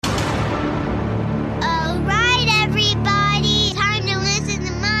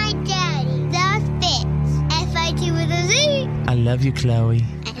love you, Chloe.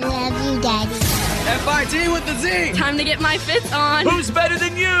 I love you, Daddy. FIT with the Z. Time to get my Fitz on. Who's better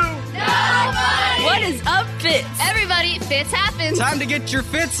than you? Nobody. What is up, Fitz? Everybody, Fitz happens. Time to get your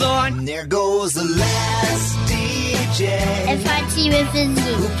Fitz on. There goes the last DJ. FIT with the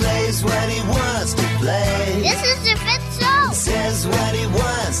Z. Who plays what he wants to play. This is the Fitz Show. Says what he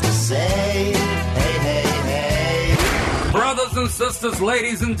wants to say. Hey, hey, hey. Brothers and sisters,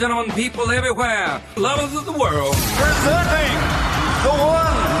 ladies and gentlemen, people everywhere, lovers of the world. Presenting the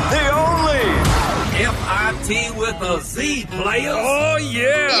one, the only. FIT with a Z, players. Oh,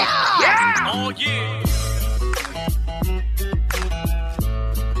 yeah. Yeah. Oh, yeah.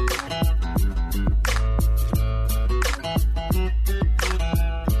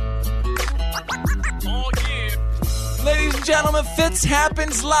 Ladies and gentlemen, Fitz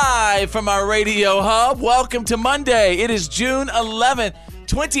happens live from our radio hub. Welcome to Monday. It is June 11th,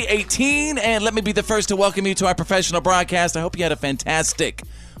 2018, and let me be the first to welcome you to our professional broadcast. I hope you had a fantastic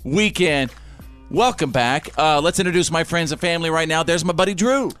weekend. Welcome back. Let's introduce my friends and family right now. There's my buddy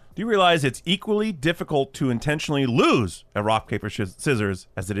Drew. Do you realize it's equally difficult to intentionally lose at rock, paper, scissors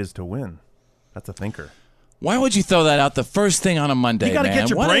as it is to win? That's a thinker. Why would you throw that out the first thing on a Monday, You got to man? get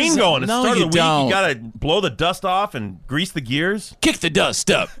your What brain is it? going. It's No, the start you of the week. don't. You got to blow the dust off and grease the gears. Kick the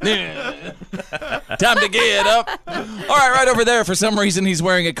dust up. Time to get up. All right over there. For some reason, he's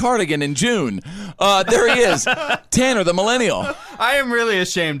wearing a cardigan in June. There he is. Tanner, the millennial. I am really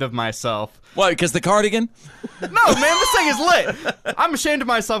ashamed of myself. What, because the cardigan? No, man, this thing is lit. I'm ashamed of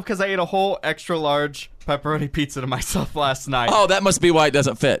myself because I ate a whole extra large pepperoni pizza to myself last night. Oh, that must be why it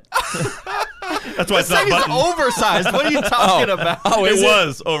doesn't fit. That's why This it's not thing is buttoned. oversized. What are you talking about? Oh, It is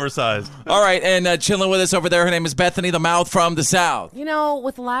was oversized. All right, and chilling with us over there, her name is Bethany, the mouth from the South. You know,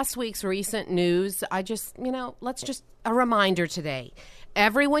 with last week's recent news, I just, let's just a reminder today.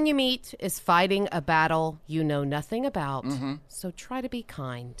 Everyone you meet is fighting a battle you know nothing about, so try to be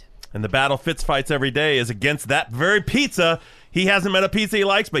kind. And the battle Fitz fights every day is against that very pizza. He hasn't met a pizza he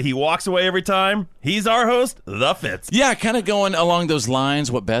likes, but he walks away every time. He's our host, The Fitz. Yeah, kind of going along those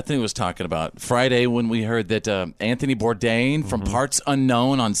lines, what Bethany was talking about. Friday when we heard that Anthony Bourdain from Parts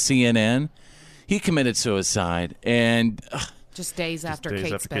Unknown on CNN, he committed suicide. And Just days after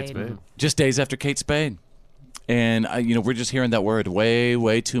Kate Spade. just days after Kate Spade. And, we're just hearing that word way,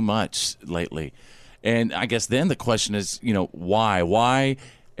 way too much lately. And I guess then the question is, why? Why?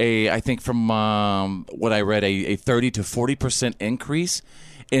 I think from what I read, a 30 to 40% increase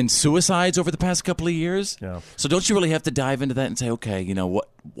in suicides over the past couple of years. Yeah. So don't you really have to dive into that and say, okay, what?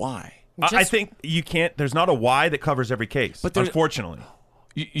 Why? I think you can't. There's not a why that covers every case, But unfortunately.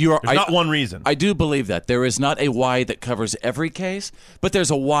 There's not one reason. I do believe that. There is not a why that covers every case, but there's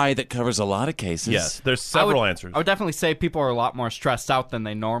a why that covers a lot of cases. Yes, there's several answers. I would definitely say people are a lot more stressed out than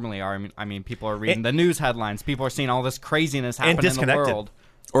they normally are. I mean, people are reading the news headlines. People are seeing all this craziness happen in the world.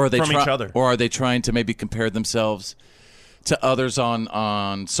 Or are they from each other. Or are they trying to maybe compare themselves to others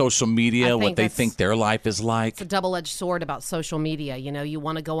on social media, what they think their life is like? It's a double-edged sword about social media. You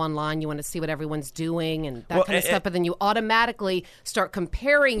want to go online, you want to see what everyone's doing and that kind of stuff, but then you automatically start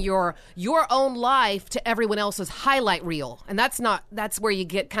comparing your own life to everyone else's highlight reel. And that's where you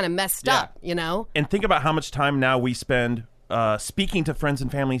get kind of messed up, And think about how much time now we spend speaking to friends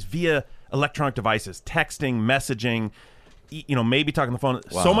and families via electronic devices, texting, messaging, maybe talking on the phone.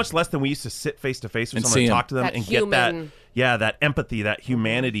 Wow. So much less than we used to sit face to face with And someone see and 'em. talk to them That and human- get that empathy, that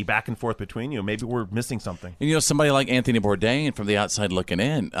humanity back and forth between you. Maybe we're missing something. And somebody like Anthony Bourdain from the outside looking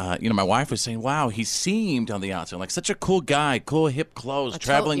in, my wife was saying, wow, he seemed on the outside like such a cool guy, cool hip clothes,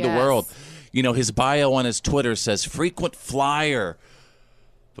 traveling the world. His bio on his Twitter says frequent flyer.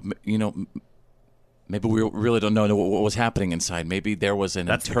 But, maybe we really don't know what was happening inside. Maybe there was an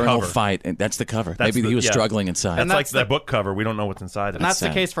internal fight, and that's the cover. Maybe he was struggling inside. That's like the book cover. We don't know what's inside. And that's the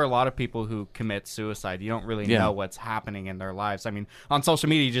case for a lot of people who commit suicide. You don't really know what's happening in their lives. I mean, on social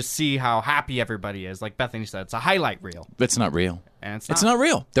media, you just see how happy everybody is. Like Bethany said, it's a highlight reel. It's not real. And it's not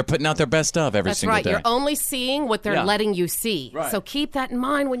real. They're putting out their best stuff every single day. That's right. You're only seeing what they're letting you see. Right. So keep that in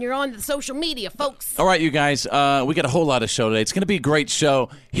mind when you're on the social media, folks. All right, you guys, we got a whole lot of show today. It's going to be a great show.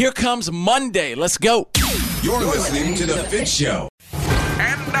 Here comes Monday. Let's go. You're listening to The Fitz Show.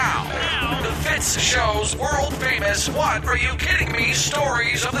 And now, The Fitz Show's world-famous What Are You Kidding Me?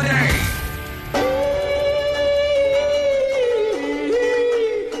 Stories of the Day.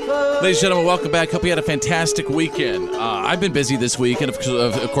 Ladies and gentlemen, welcome back. Hope you had a fantastic weekend. I've been busy this week, and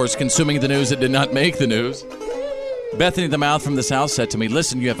of course, consuming the news that did not make the news. Bethany the Mouth from the South said to me,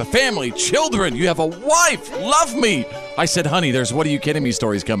 listen, you have a family, children, you have a wife, love me. I said, honey, there's What Are You Kidding Me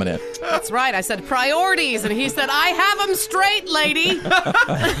stories coming in. That's right. I said priorities, and he said, I have them straight, lady.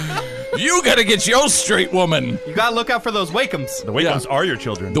 You got to get your straight woman. You got to look out for those Wakems. The Wakems are your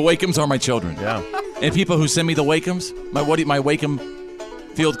children. The Wakems are my children. Yeah. And people who send me the Wakems, my Wacom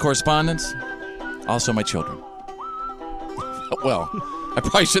field correspondence, also my children. Well, I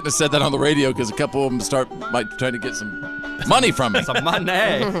probably shouldn't have said that on the radio because a couple of them might try to get some money from me. Some money.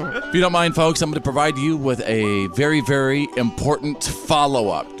 If you don't mind, folks, I'm going to provide you with a very, very important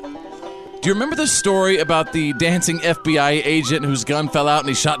follow-up. Do you remember the story about the dancing FBI agent whose gun fell out and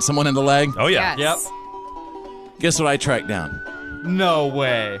he shot someone in the leg? Oh, yeah. Yes. Yep. Guess what I tracked down? No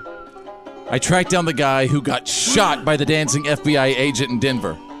way. I tracked down the guy who got shot by the dancing FBI agent in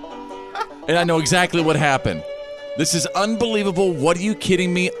Denver. And I know exactly what happened. This is unbelievable. What are you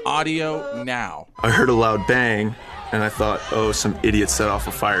kidding me? Audio now. I heard a loud bang, and I thought, oh, some idiot set off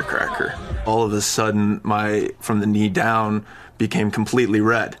a firecracker. All of a sudden, from the knee down became completely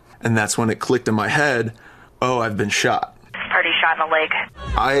red. And that's when it clicked in my head, oh, I've been shot. Already shot in the leg.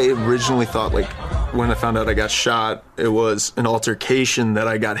 I originally thought, when I found out I got shot, it was an altercation that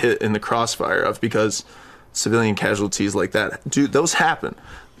I got hit in the crossfire of, because civilian casualties like that, dude, those happen.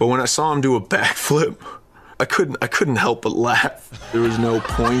 But when I saw him do a backflip, I couldn't help but laugh. There was no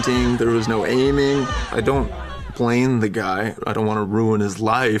pointing, there was no aiming. I don't blame the guy. I don't want to ruin his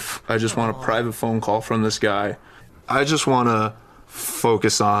life. I just want a private phone call from this guy. I just want to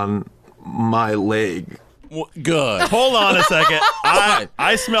focus on my leg. Well, good. Hold on a second.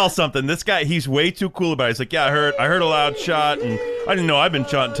 I smell something. This guy, he's way too cool about it. He's like, yeah, I heard a loud shot, and I didn't know I'd been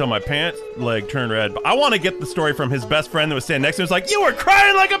shot until my pants leg turned red. But I want to get the story from his best friend that was standing next to him. He was like, you were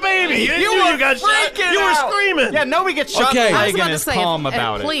crying like a baby. You got shot. You were screaming. Yeah, nobody gets shot in the leg and is calm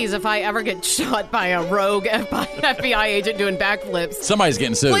about it. Please, if I ever get shot by a rogue FBI agent doing backflips, somebody's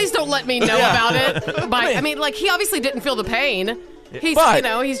getting sued. Please don't let me know about it. I mean, he obviously didn't feel the pain. He's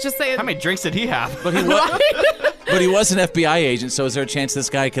just saying. How many drinks did he have? But he was an FBI agent, so is there a chance this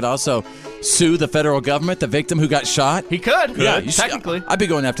guy could also sue the federal government, the victim who got shot? He could. Yeah, technically. I'd be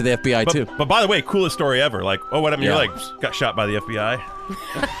going after the FBI, too. But by the way, coolest story ever. What happened to your leg? Got shot by the FBI.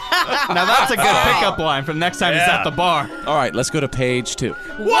 Now that's a good pickup line for the next time he's at the bar. All right, let's go to page 2.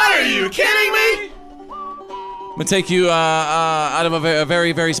 What, are you kidding me? I'm going to take you out of a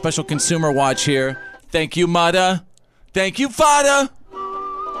very, very special consumer watch here. Thank you, Mada. Thank you, Fada.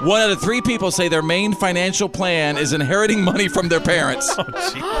 1 out of 3 people say their main financial plan is inheriting money from their parents. Oh,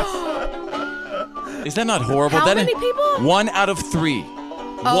 jeez. Is that not horrible? How many people? 1 out of 3.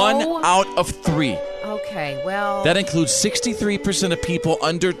 Oh. 1 out of 3. Okay, well. That includes 63% of people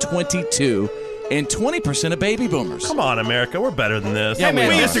under 22 and 20% of baby boomers. Come on, America. We're better than this. Yeah,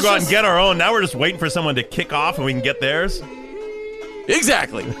 we used to go out and get our own. Now we're just waiting for someone to kick off and we can get theirs.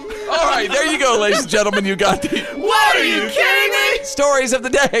 Exactly. All right, there you go, ladies and gentlemen. You got the... What are you kidding me? Stories of the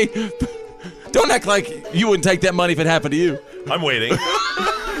day. Don't act like you wouldn't take that money if it happened to you. I'm waiting.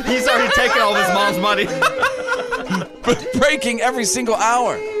 He's already taken all of his mom's money. Breaking every single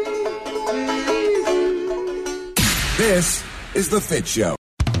hour. This is The Fitz Show.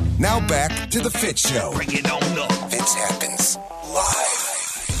 Now back to The Fitz Show. Bring it on up. Fitz happens live.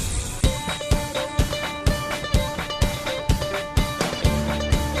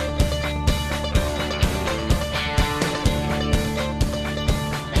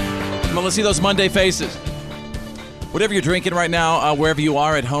 Well, let's see those Monday faces. Whatever you're drinking right now, wherever you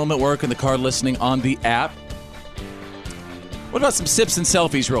are, at home, at work, in the car, listening on the app. What about some sips and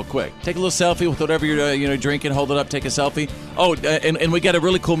selfies real quick? Take a little selfie with whatever you're drinking, hold it up, take a selfie. Oh, and we got a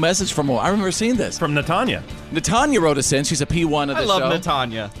really cool message from, I remember seeing this. From Natanya. Natanya wrote us in. She's a P1 of the show. I love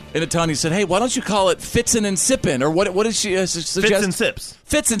Natanya. And Natanya said, hey, why don't you call it Fitzin' and Sippin'? Or what did she suggest? Fitz and Sips.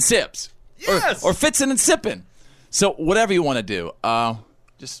 Fitz and Sips. Yes! Or Fitzin' and Sippin'. So whatever you want to do.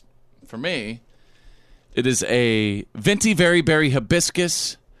 Just for me, it is a venti very berry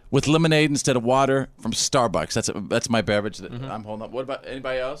hibiscus with lemonade instead of water from Starbucks. That's my beverage that I'm holding up. What about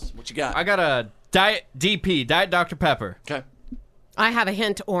anybody else? What you got? I got a Diet DP, Diet Dr. Pepper. Okay. I have a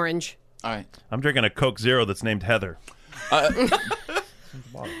hint orange. All right. I'm drinking a Coke Zero that's named Heather.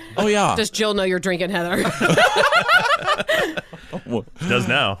 Oh, yeah. Does Jill know you're drinking Heather? She does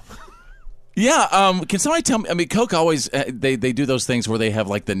now. Yeah, can somebody tell me? I mean, Coke always they do those things where they have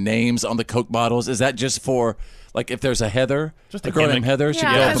like the names on the Coke bottles. Is that just for like if there's a Heather, just a girl named Heather, she go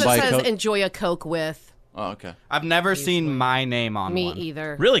up and buy a Coke? Enjoy a Coke with. Oh, okay. I've never seen my name on Me one.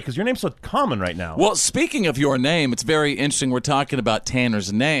 either. Really? Because your name's so common right now. Well, speaking of your name, it's very interesting. We're talking about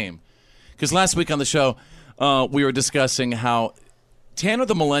Tanner's name because last week on the show we were discussing how Tanner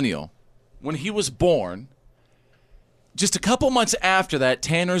the Millennial, when he was born. Just a couple months after that,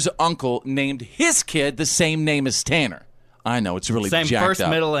 Tanner's uncle named his kid the same name as Tanner. I know, it's really same jacked first, up.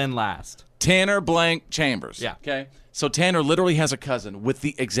 middle, and last. Tanner blank Chambers. Yeah. Okay. So Tanner literally has a cousin with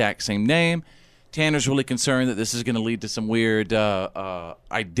the exact same name. Tanner's really concerned that this is going to lead to some weird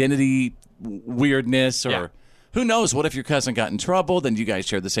identity weirdness, or who knows? What if your cousin got in trouble? Then you guys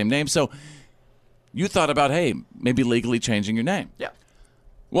share the same name. So you thought about, hey, maybe legally changing your name. Yeah.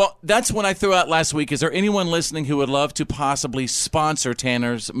 Well, that's when I threw out last week. Is there anyone listening who would love to possibly sponsor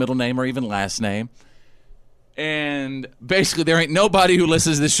Tanner's middle name or even last name? And basically, there ain't nobody who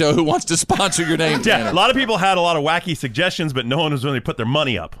listens to this show who wants to sponsor your name, Tanner. Yeah, a lot of people had a lot of wacky suggestions, but no one was willing to put their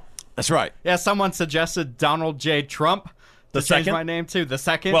money up. That's right. Yeah, someone suggested Donald J. Trump to change my name to the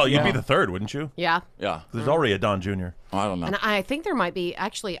second. Well, you'd be the third, wouldn't you? Yeah. Yeah. There's already a Don Jr. I don't know. And I think there might be,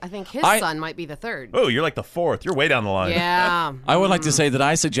 actually, I think his son might be the third. Oh, you're like the fourth. You're way down the line. Yeah. I would like to say that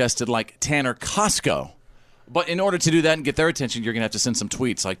I suggested like Tanner Costco. But in order to do that and get their attention, you're going to have to send some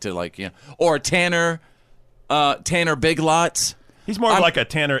tweets or Tanner Big Lots. He's more of like a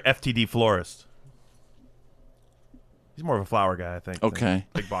Tanner FTD florist. He's more of a flower guy, I think. Okay.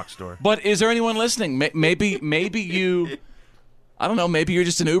 Big box store. But is there anyone listening? Maybe you, I don't know, maybe you're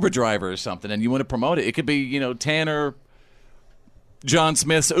just an Uber driver or something and you want to promote it. It could be, Tanner John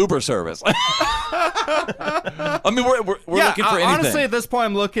Smith's Uber service. I mean, we're looking for anything. Honestly, at this point,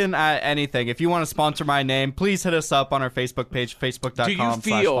 I'm looking at anything. If you want to sponsor my name, please hit us up on our Facebook page,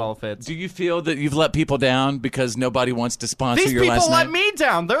 facebook.com/followfits. Do you feel that you've let people down because nobody wants to sponsor These your last people name? let me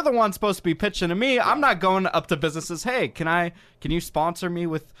down. They're the ones supposed to be pitching to me. I'm not going up to businesses, hey, can you sponsor me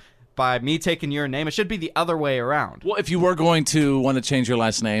by me taking your name? It should be the other way around. Well, if you were going to want to change your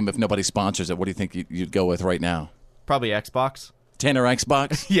last name, if nobody sponsors it, what do you think you'd go with right now? Probably Xbox. Tanner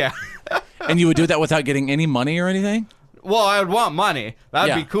Xbox? Yeah. And you would do that without getting any money or anything? Well, I would want money.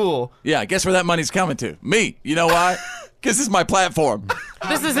 That'd be cool. Yeah, guess where that money's coming to? Me. You know why? Because this is my platform.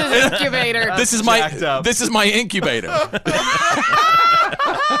 This is his incubator. This is my incubator.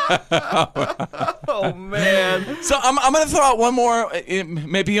 Oh, man. So I'm going to throw out one more.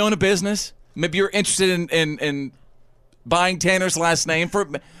 Maybe you own a business. Maybe you're interested in buying Tanner's last name for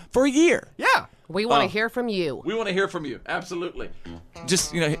a year. Yeah. We want to hear from you. We want to hear from you. Absolutely.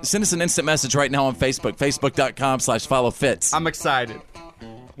 Just, send us an instant message right now on Facebook, facebook.com/followfits. I'm excited.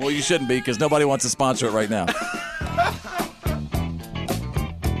 Well, you shouldn't be because nobody wants to sponsor it right now.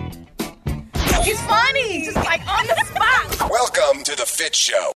 He's funny. Just like on the spot. Welcome to the Fitz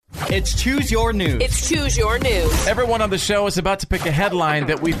Show. It's Choose Your News. It's Choose Your News. Everyone on the show is about to pick a headline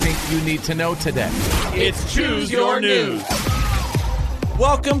that we think you need to know today. It's Choose Your News.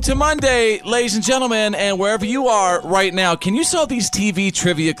 Welcome to Monday, ladies and gentlemen, and wherever you are right now, can you solve these TV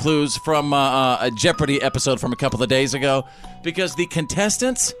trivia clues from a Jeopardy episode from a couple of days ago? Because the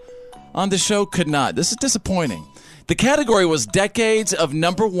contestants on the show could not. This is disappointing. The category was decades of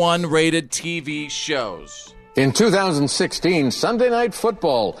 #1 rated TV shows. In 2016, Sunday Night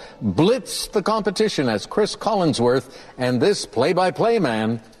Football blitzed the competition as Chris Collinsworth and this play-by-play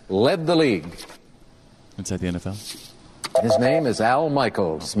man led the league. Inside the NFL? His name is Al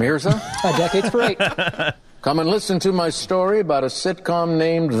Michaels. Mirza? A decade straight. Come and listen to my story about a sitcom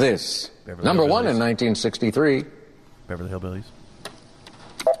named This. Beverly #1 Hillbillies. in 1963. Beverly Hillbillies.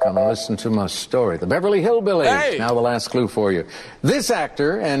 Come and listen to my story. The Beverly Hillbillies. Hey! Now the last clue for you. This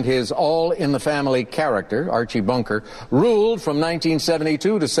actor and his all-in-the-family character, Archie Bunker, ruled from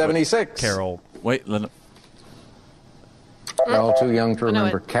 1972 to 76. Carol. Wait, You're all too young to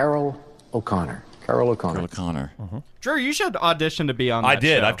remember. Carol O'Connor. Carol O'Connor. Drew, you should audition to be on that I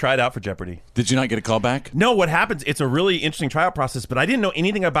did. show. I've tried out for Jeopardy. Did you not get a call back? No, what happens, it's a really interesting tryout process, but I didn't know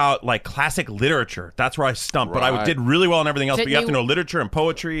anything about like classic literature. That's where I stumped. But I Right. did really well in everything else. Didn't but you have to you- know literature and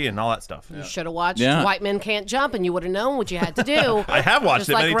poetry and all that stuff. You should have watched Yeah. White Men Can't Jump, and you would have known what you had to do. I have watched Just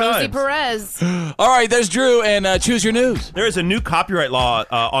it like many Rosie times. Perez. All right, there's Drew, and choose your news. There is a new copyright law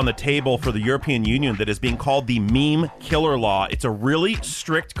on the table for the European Union that is being called the Meme Killer Law. It's a really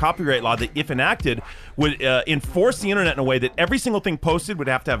strict copyright law that, if enacted, would enforce the internet in a way that every single thing posted would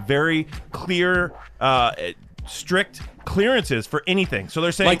have to have very clear, strict clearances for anything. So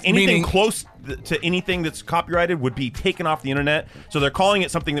they're saying Like, anything meaning- close to anything that's copyrighted would be taken off the internet. So they're calling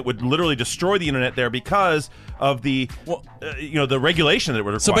it something that would literally destroy the internet there because of the, the regulation that it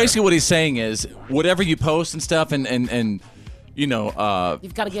would require. So basically what he's saying is whatever you post and stuff and You've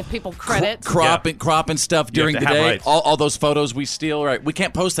got to give people credit. crop and stuff during the have day, rights. all those photos we steal, right? We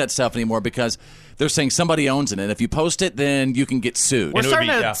can't post that stuff anymore because they're saying somebody owns it, and if you post it, then you can get sued. We're starting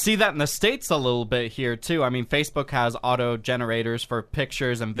to see that in the States a little bit here, too. I mean, Facebook has auto generators for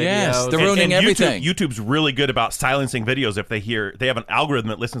pictures and videos. Yes, they're ruining everything. YouTube's really good about silencing videos if they have an algorithm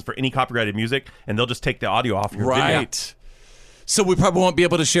that listens for any copyrighted music, and they'll just take the audio off your video. Right. So we probably won't be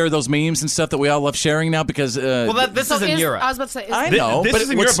able to share those memes and stuff that we all love sharing now because... this is in Europe. I was about to say... I know. This is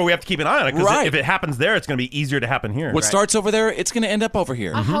in Europe, but we have to keep an eye on it because if it happens there, it's going to be easier to happen here. What starts over there, it's going to end up over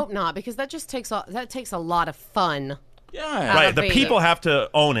here. I hope not, because that just takes a lot of fun. Yeah. Right. The people have to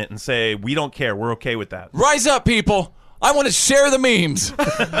own it and say, we don't care. We're okay with that. Rise up, people. I want to share the memes.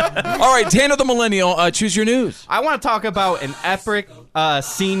 All right, Tanner the Millennial, choose your news. I want to talk about an epic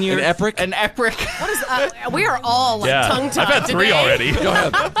senior... An epic? An epic. What is... we are all tongue-tied I've had 3 today. already. Go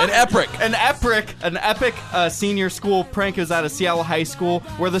ahead. An epic senior school prank is at a Seattle high school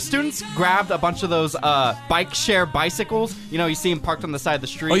where the students grabbed a bunch of those bike share bicycles. You know, you see them parked on the side of the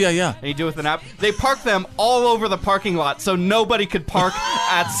street. Oh, yeah. And you do it with an app. They parked them all over the parking lot so nobody could park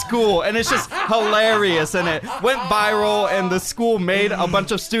at school. And it's just hilarious. And it went viral, and the school made a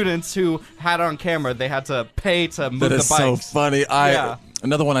bunch of students who had it on camera. They had to pay to move the bikes. That is so funny.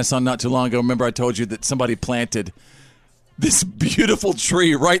 Another one I saw not too long ago. Remember I told you that somebody planted this beautiful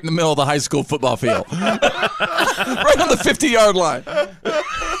tree right in the middle of the high school football field. Right on the 50-yard line.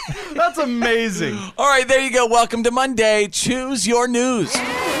 That's amazing. All right, there you go. Welcome to Monday. Choose your news.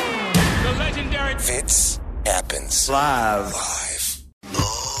 The legendary Fitz happens Live.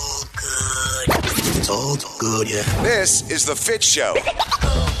 All good. It's all good, yeah. This is the Fitz Show.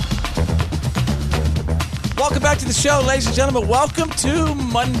 Welcome back to the show, ladies and gentlemen. Welcome to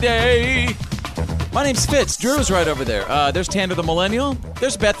Monday. My name's Fitz. Drew's right over there. There's Tanner the Millennial.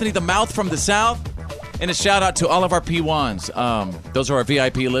 There's Bethany the Mouth from the South. And a shout out to all of our P1s. Those are our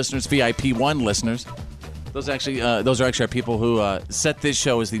VIP listeners, VIP1 listeners. Those are actually our people who set this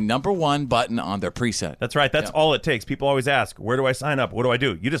show as the #1 button on their preset. That's right. That's all it takes. People always ask, where do I sign up? What do I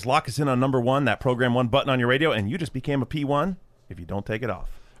do? You just lock us in on #1, that program 1 button on your radio, and you just became a P1 if you don't take it off.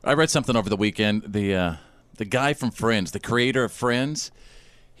 I read something over the weekend. The guy from Friends, the creator of Friends,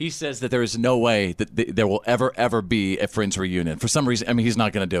 he says that there is no way that there will ever be a Friends reunion. For some reason, I mean, he's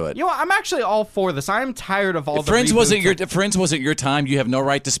not going to do it. You know, I'm actually all for this. I'm tired of all the Friends reboots. Friends wasn't your time. You have no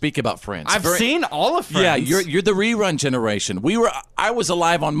right to speak about Friends. I've seen all of Friends. Yeah, you're the rerun generation. I was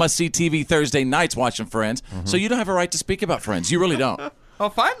alive on must-see TV Thursday nights watching Friends, so you don't have a right to speak about Friends. You really don't. Oh,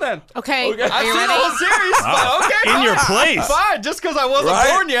 fine then. Okay. I've seen the whole series. But okay, In your place. Fine. Just because I wasn't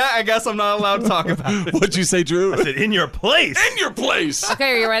born yet, I guess I'm not allowed to talk about it. What'd you say, Drew? I said, in your place. In your place.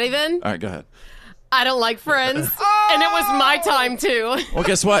 Okay, are you ready then? All right, go ahead. I don't like Friends, and it was my time too. Well,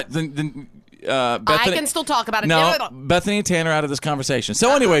 guess what? Then Bethany, I can still talk about it. No, Bethany and Tanner out of this conversation.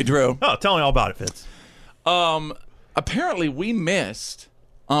 So anyway, Drew. Oh, tell me all about it, Fitz. Apparently we missed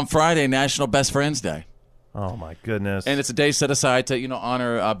on Friday National Best Friends Day. Oh, my goodness. And it's a day set aside to,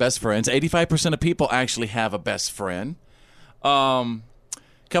 honor best friends. 85% of people actually have a best friend. Couple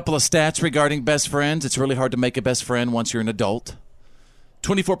of stats regarding best friends. It's really hard to make a best friend once you're an adult.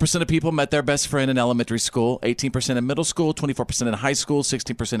 24% of people met their best friend in elementary school, 18% in middle school, 24% in high school,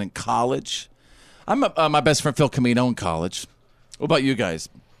 16% in college. My best friend Phil Camino in college. What about you guys?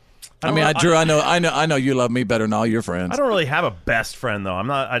 Drew, I know you love me better than all your friends. I don't really have a best friend though.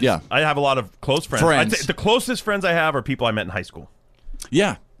 I have a lot of close friends. I'd say the closest friends I have are people I met in high school.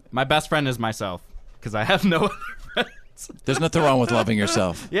 Yeah. My best friend is myself because I have no other friends. There's nothing wrong with loving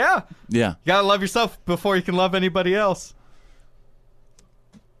yourself. Yeah. Yeah. You gotta love yourself before you can love anybody else.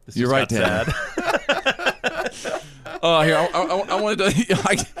 You're right, Dad. Oh, here I wanted to.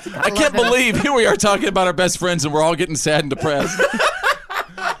 I can't believe here we are talking about our best friends and we're all getting sad and depressed.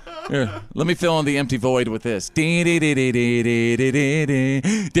 Here, let me fill in the empty void with this. Let's go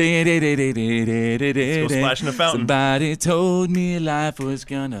splash in the fountain. Somebody told me life was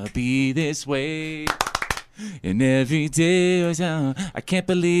gonna be this way, and every day was I can't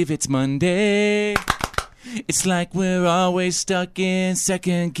believe it's Monday. It's like we're always stuck in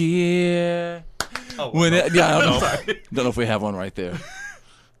second gear. Oh, well, I don't know if we have one right there.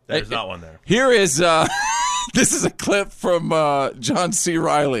 There's not one there. Here is this is a clip from John C.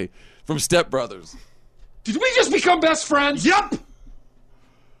 Reilly from Step Brothers. Did we just become best friends? Yep.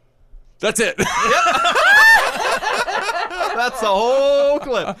 That's it. That's the whole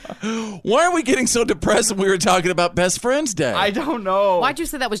clip. Why are we getting so depressed when we were talking about Best Friends Day? I don't know. Why'd you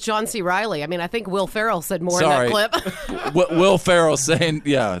say that was John C. Reilly? I mean, I think Will Ferrell said more in that clip. Will Ferrell saying,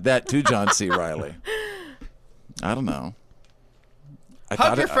 that to John C. Reilly. I don't know.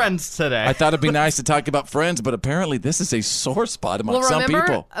 Hug your friends today. I thought it'd be nice to talk about friends, but apparently this is a sore spot among some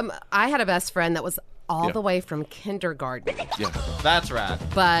people. I had a best friend that was all the way from kindergarten. Yeah. That's rad.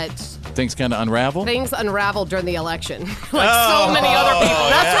 But things kind of unraveled? Things unraveled during the election. So many other people.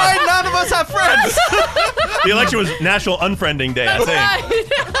 That's right. None of us have friends. The election was National Unfriending Day, I think.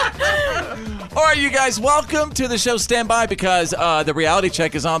 All right, you guys, welcome to the show. Stand by because the reality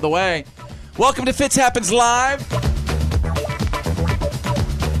check is on the way. Welcome to Fitz Happens Live.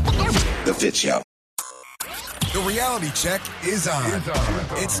 The Fitz Show. The reality check is on.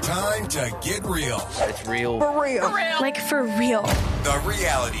 It's time to get real. It's real. For real. Like for real. The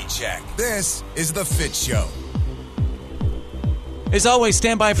reality check. This is The Fitz Show. As always,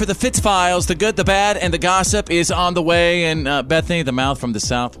 stand by for the Fitz Files. The good, the bad, and the gossip is on the way. And Bethany, the mouth from the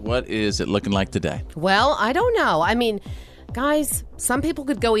south, what is it looking like today? Well, I don't know. I mean, guys, some people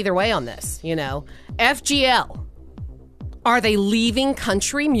could go either way on this, you know. FGL. Are they leaving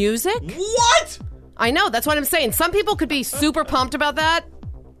country music? What? I know, that's what I'm saying. Some people could be super pumped about that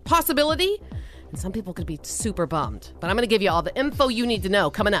possibility, and some people could be super bummed. But I'm going to give you all the info you need to know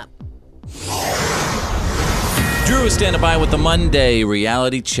coming up. Drew is standing by with the Monday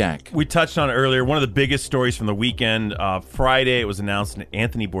reality check. We touched on it earlier. One of the biggest stories from the weekend. Friday, it was announced that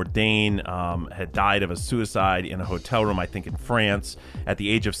Anthony Bourdain had died of a suicide in a hotel room, I think in France, at the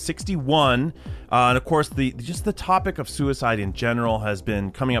age of 61. And of course, the topic of suicide in general has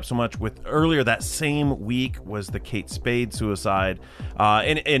been coming up so much. With earlier that same week was the Kate Spade suicide,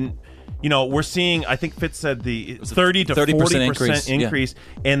 and you know, we're seeing, I think Fitz said the 30 to 40% increase,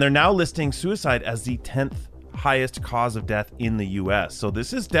 and they're now listing suicide as the 10th highest cause of death in the U.S. So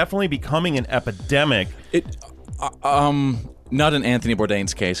this is definitely becoming an epidemic. Not in Anthony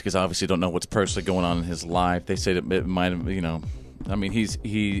Bourdain's case, because obviously don't know what's personally going on in his life. They say that it might have, you know, I mean,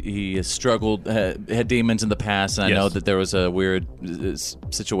 he has struggled, had demons in the past, and I know that there was a weird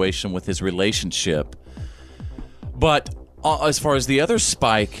situation with his relationship. But as far as the other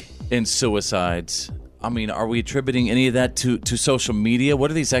spike in suicides, I mean, are we attributing any of that to social media? What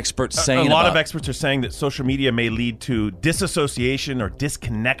are these experts saying? A lot of experts are saying that social media may lead to disassociation or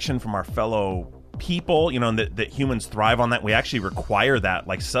disconnection from our fellow people, you know, and that humans thrive on that. We actually require that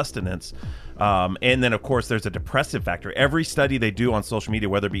like sustenance. And then, of course, there's a depressive factor. Every study they do on social media,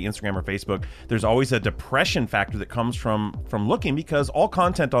 whether it be Instagram or Facebook, there's always a depression factor that comes from looking, because all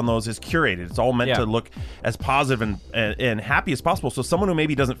content on those is curated. It's all meant to look as positive and happy as possible. So someone who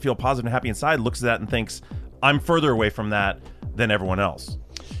maybe doesn't feel positive and happy inside looks at that and thinks, I'm further away from that than everyone else.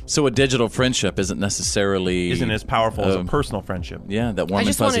 So a digital friendship isn't as powerful as a personal friendship. Yeah, that warm I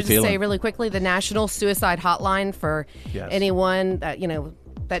just and fuzzy wanted to feeling. say really quickly, the National Suicide Hotline for anyone that, you know,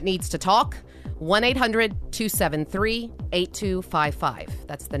 that needs to talk. 1-800-273-8255.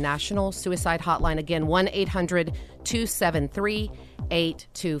 That's the National Suicide Hotline. Again,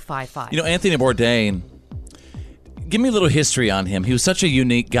 1-800-273-8255. You know, Anthony Bourdain, give me a little history on him. He was such a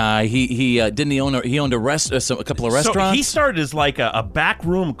unique guy. He owned a couple of restaurants. So he started as like a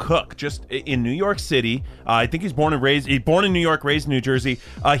backroom cook just in New York City. I think he's born in New York, raised in New Jersey.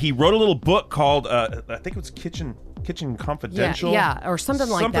 He wrote a little book called I think it was Kitchen Confidential, or something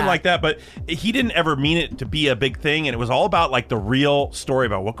like that. But he didn't ever mean it to be a big thing, and it was all about like the real story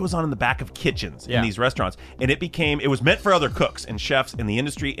about what goes on in the back of kitchens in these restaurants. And it was meant for other cooks and chefs in the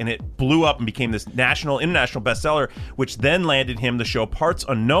industry, and it blew up and became this international bestseller, which then landed him the show Parts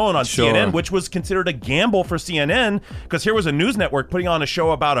Unknown on CNN, which was considered a gamble for CNN, because here was a news network putting on a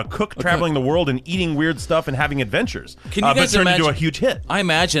show about a cook traveling the world and eating weird stuff and having adventures. Can you guys but turned imagine, into a huge hit. I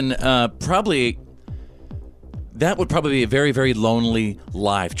imagine probably that would probably be a very, very lonely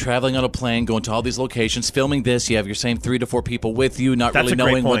life. Traveling on a plane, going to all these locations, filming this. You have your same 3 to 4 people with you, not really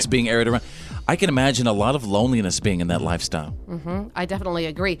knowing what's being aired around. I can imagine a lot of loneliness being in that lifestyle. Mm-hmm. I definitely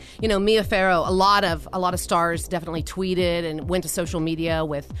agree. You know, Mia Farrow, a lot of stars definitely tweeted and went to social media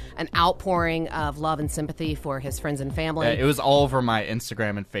with an outpouring of love and sympathy for his friends and family. It was all over my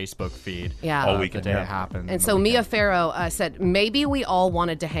Instagram and Facebook feed. All weekend, the day it happened. And so Mia Farrow said, maybe we all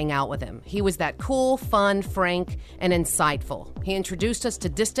wanted to hang out with him. He was that cool, fun, frank, and insightful. He introduced us to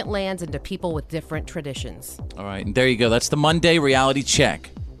distant lands and to people with different traditions. All right, and there you go. That's the Monday reality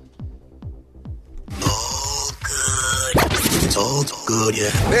check. It's all good,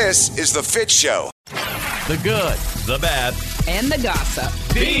 yeah. This is the Fitz Show. The good, the bad, and the gossip.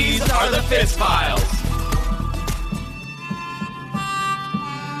 These are the Fitz Files.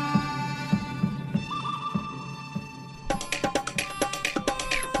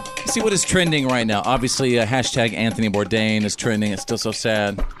 See what is trending right now. Obviously, hashtag Anthony Bourdain is trending. It's still so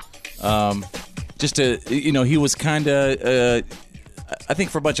sad. He was kind of, I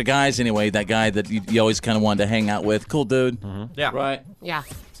think for a bunch of guys anyway, that guy that you always kind of wanted to hang out with. Cool dude. Mm-hmm. Yeah. Right? Yeah.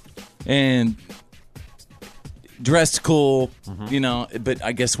 And dressed cool, but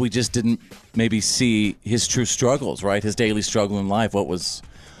I guess we just didn't maybe see his true struggles, right? His daily struggle in life. What was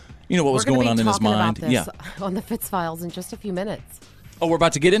going on in his mind? We're on the Fitz Files in just a few minutes. Oh, we're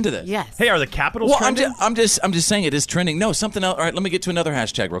about to get into this. Yes. Hey, are the Capitals trending? I'm just saying it is trending. No, something else. All right, let me get to another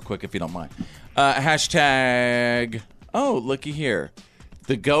hashtag real quick if you don't mind. Hashtag. Oh, looky here.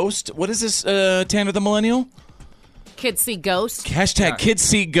 The ghost. What is this? Tanner the Millennial. Kids See Ghost. Hashtag Kids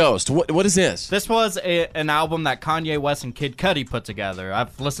See Ghost. What is this? This was an album that Kanye West and Kid Cudi put together.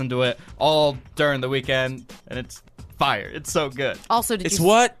 I've listened to it all during the weekend, and it's fire. It's so good. Also, It's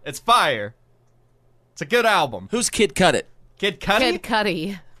what? It's fire. It's a good album. Who's Kid Cudi? Kid Cudi? Kid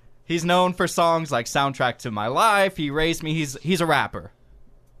Cudi. He's known for songs like Soundtrack to My Life, He Raised Me. He's a rapper.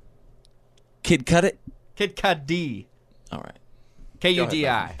 Kid Cudi? Kid Cudi. All right.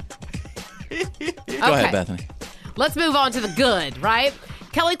 K-U-D-I. Go ahead, Bethany. Let's move on to the good, right?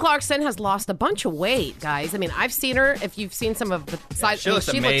 Kelly Clarkson has lost a bunch of weight, guys. I mean, I've seen her. If you've seen some of the sides, she looks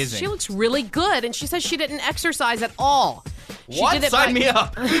amazing. She looks really good, and she says she didn't exercise at all. What? Sign me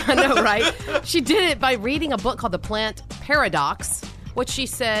up. I know, right? She did it by reading a book called The Plant Paradox, which she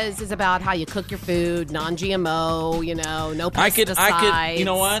says is about how you cook your food, non-GMO, no pesticides. I could, you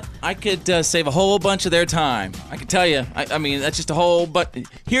know what? I could save a whole bunch of their time. I can tell you. I mean, that's just a whole, but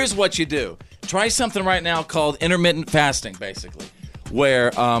here's what you do. Try something right now called intermittent fasting, basically,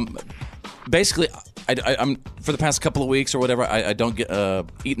 where basically I'm for the past couple of weeks or whatever, I don't get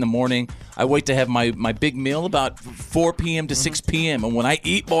eat in the morning. I wait to have my big meal about 4 p.m. to 6 p.m. And when I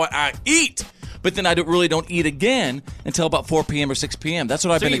eat, boy, I eat. But then I really don't eat again until about 4 p.m. or 6 p.m. That's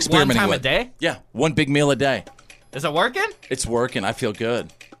what I've been experimenting one time with. A day? Yeah, one big meal a day. Is it working? It's working. I feel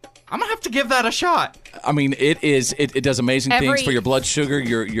good. I'm gonna have to give that a shot. I mean, it does amazing things for your blood sugar.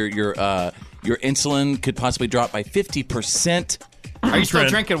 Your insulin could possibly drop by 50%. Are you still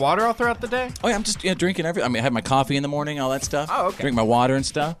drinking water all throughout the day? Oh yeah, I'm just drinking I have my coffee in the morning, all that stuff. Oh, okay. Drink my water and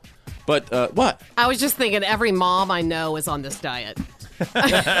stuff. But what? I was just thinking every mom I know is on this diet.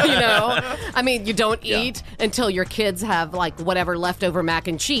 I mean, you don't eat until your kids have like whatever leftover mac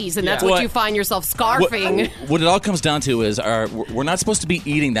and cheese, and that's what you find yourself scarfing. What it all comes down to is we're not supposed to be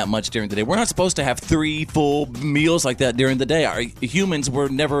eating that much during the day. We're not supposed to have 3 full meals like that during the day. Our humans were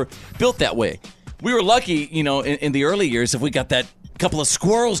never built that way. We were lucky, in the early years if we got that couple of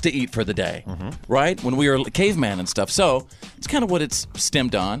squirrels to eat for the day, right? When we were caveman and stuff. So it's kind of what it's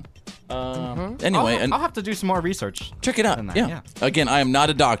stemmed on. Anyway, I'll have to do some more research. Check it out. Yeah. Again, I am not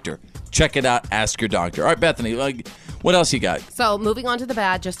a doctor. Check it out. Ask your doctor. All right, Bethany, what else you got? So moving on to the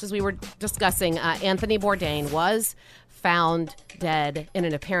bad, just as we were discussing, Anthony Bourdain was found dead in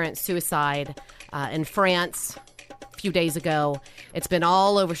an apparent suicide in France a few days ago. It's been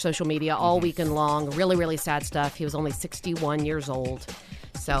all over social media all weekend long. Really, really sad stuff. He was only 61 years old.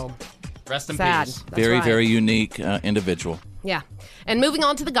 So rest in sad. peace. Very, very unique individual. Yeah. And moving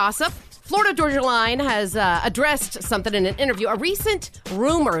on to the gossip, Florida Georgia Line has addressed something in an interview. A recent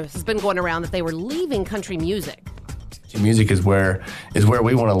rumor has been going around that they were leaving country music. Music is where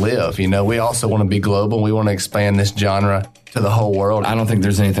we want to live. We also want to be global. We want to expand this genre to the whole world. I don't think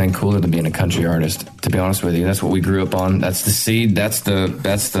there's anything cooler than being a country artist, to be honest with you. That's what we grew up on. That's the seed. That's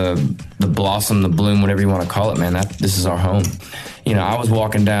the blossom, the bloom, whatever you want to call it, man. This is our home. I was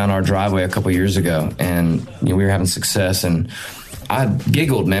walking down our driveway a couple years ago, and we were having success, and I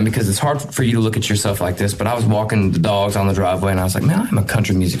giggled, man, because it's hard for you to look at yourself like this, but I was walking the dogs on the driveway, and I was like, man, I'm a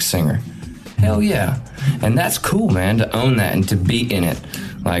country music singer. Hell yeah. And that's cool, man, to own that and to be in it.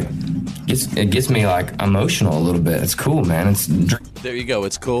 Like, it gets me, like, emotional a little bit. It's cool, man. There you go.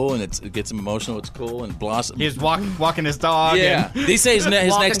 It's cool, and it gets him emotional. It's cool, and blossom. He's walking his dog. Yeah. And They say his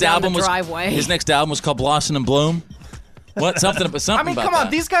next album was driveway. His next album was called Blossom and Bloom. What? Something about I mean, about come on.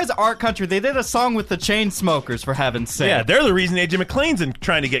 that. These guys aren't country. They did a song with the Chainsmokers, for heaven's sake. Yeah, they're the reason AJ McLean's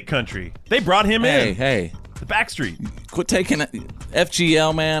trying to get country. They brought him in. Hey. The Backstreet. Quit taking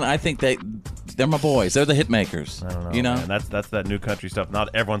FGL, man. I think they're my boys. They're the hit makers. I don't know. Man. That's that new country stuff. Not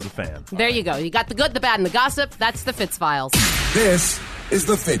everyone's a fan. There you go. You got the good, the bad, and the gossip. That's the Fitz Files. This is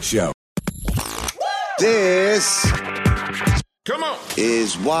the Fitz Show. This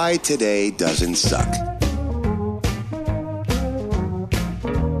is why today doesn't suck.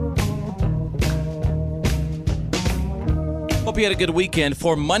 Hope you had a good weekend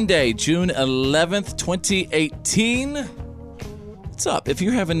for Monday, June 11th, 2018. What's up? If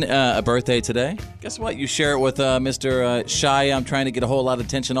you're having a birthday today, guess what? You share it with Mr. Shy, I'm trying to get a whole lot of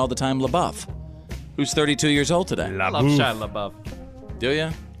attention all the time, LaBeouf, who's 32 years old today. I love Shia LaBeouf. Do you?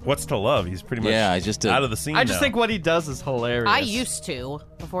 What's to love? He's pretty much out of the scene I just now. think what he does is hilarious. I used to,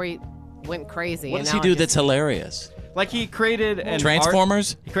 before he went crazy. What and does now he do I just- that's hilarious? Like he created an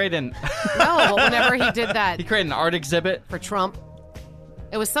Transformers? He created an No, but whenever he did that he created an art exhibit for Trump,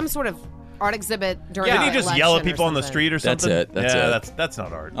 it was some sort of art exhibit during. Didn't the he just election yell at or people on the something. street or That's something? it. That's yeah, it. That's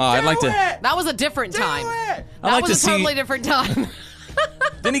not art. Oh, I'd like to. That was a different time. I'd That like was to a totally see. different time.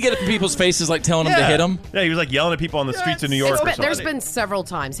 Didn't he get up in people's faces like telling them to hit him? Yeah, he was like yelling at people on the streets of New York. There's been several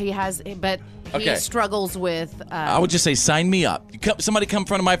times he has, but he Okay. struggles with. I would just say, sign me up. Somebody come in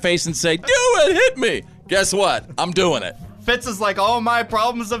front of my face and say, do it, hit me. Guess what? I'm doing it. Fitz is like, all my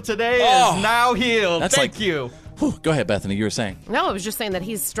problems of today is now healed. Thank you. Whew, go ahead, Bethany. You were saying. No, I was just saying that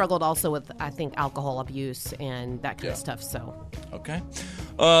he's struggled also with, I think, alcohol abuse and that kind of stuff. So. Okay.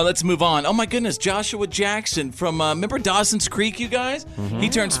 Let's move on. Oh, my goodness. Joshua Jackson from, remember Dawson's Creek, you guys? He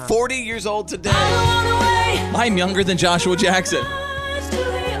turns 40 years old today. I'm younger than Joshua Jackson.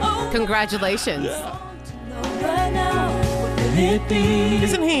 Congratulations. Yeah.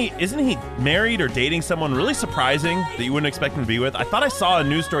 Isn't he married or dating someone really surprising that you wouldn't expect him to be with? I thought I saw a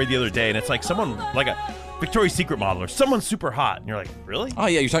news story the other day, and it's like someone, like a Victoria's Secret model or someone super hot, and you're like, really? Oh,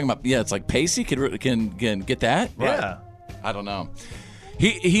 yeah, you're talking about, it's like Pacey can get that? Yeah. Right. I don't know.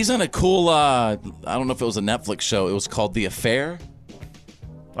 He's on a cool, I don't know if it was a Netflix show. It was called The Affair.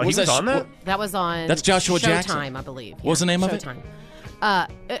 Oh, he was on that? That was on That's Joshua Showtime, Jackson. I believe. What was the name of it? Showtime.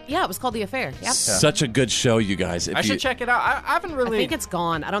 Yeah, it was called The Affair. Yep. Such a good show, you guys. I should check it out. I haven't really... I think it's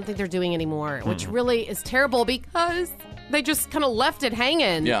gone. I don't think they're doing anymore, which really is terrible because they just kind of left it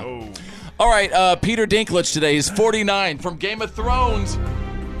hanging. Yeah. All right, Peter Dinklage today is 49 from Game of Thrones.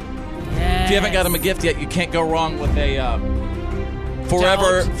 Yes. If you haven't got him a gift yet, you can't go wrong with a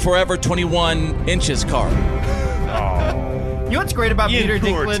Forever 21 Inches card. You know what's great about Peter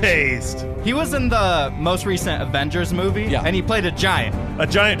Dinklage? Taste. He was in the most recent Avengers movie, and he played a giant. A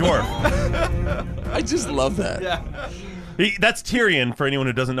giant dwarf. I just love that. Yeah. That's Tyrion, for anyone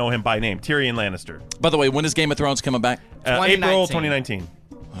who doesn't know him by name. Tyrion Lannister. By the way, when is Game of Thrones coming back? April 2019.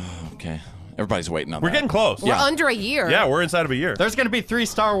 Okay. Everybody's waiting on that. We're getting close. We're under a year. Yeah, we're inside of a year. There's going to be 3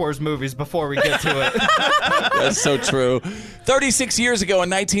 Star Wars movies before we get to it. That's so true. 36 years ago in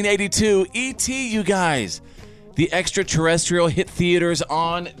 1982, E.T., you guys. The extraterrestrial hit theaters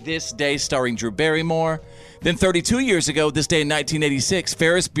on this day, starring Drew Barrymore. Then 32 years ago, this day in 1986,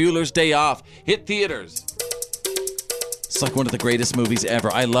 Ferris Bueller's Day Off hit theaters. It's like one of the greatest movies ever.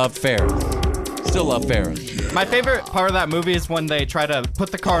 I love Ferris. Still love Ferris. My favorite part of that movie is when they try to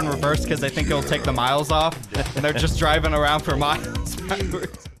put the car in reverse because they think it'll take the miles off, and they're just driving around for miles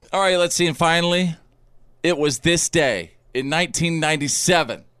backwards. All right, let's see. And finally, it was this day in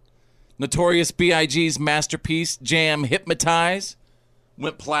 1997. Notorious B.I.G's masterpiece, Jam Hypnotize,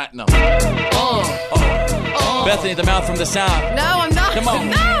 went platinum. Bethany, the mouth from the south. No, I'm not. Come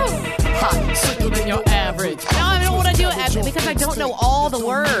on. No. Hot, sicker than your average. No, I don't want to do it because I don't know all the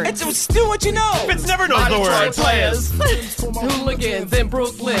words. Just do what you know. Fitz never knows the words. Hooligans in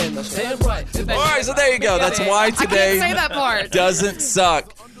Brooklyn. All right, so there you go. That's why today I can't say that part. doesn't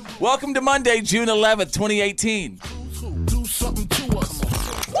suck. Welcome to Monday, June 11th, 2018.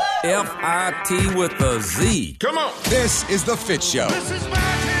 F-I-T with a Z. Come on. This is The Fitz Show. This is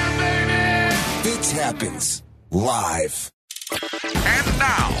my jam, baby. Fitz happens live. And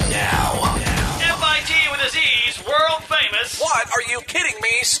now. FIT with a Z's world famous. What are you kidding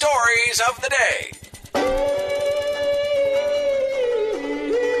me? Stories of the day.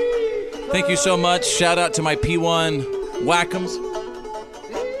 Thank you so much. Shout out to my P1 Wackums.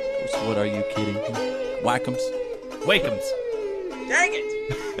 What are you kidding me? Wackums. Wakeums. Dang it.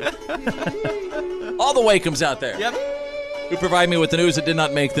 All the Wakeums out there. Yep. Who provide me with the news that did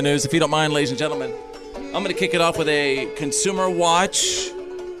not make the news. If you don't mind, ladies and gentlemen, I'm going to kick it off with a consumer watch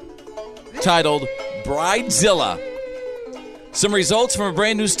titled Bridezilla. Some results from a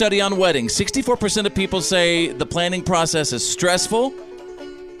brand new study on weddings. 64% of people say the planning process is stressful.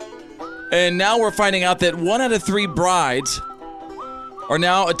 And now we're finding out that 1 out of 3 brides are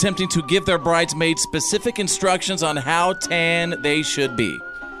now attempting to give their bridesmaids specific instructions on how tan they should be.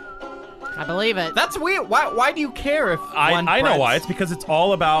 I believe it. That's weird. Why do you care if I know why. It's because it's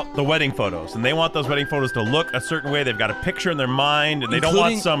all about the wedding photos, and they want those wedding photos to look a certain way. They've got a picture in their mind, and they don't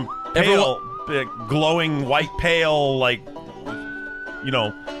want some pale, glowing white pale,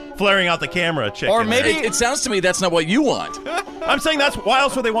 flaring out the camera chick. Or maybe it sounds to me that's not what you want. I'm saying that's why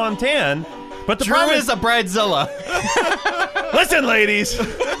else would they want them tan. But the Drew problem is a bridezilla. Listen, ladies.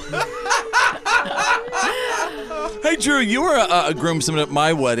 Hey, Drew, you were a groomsman at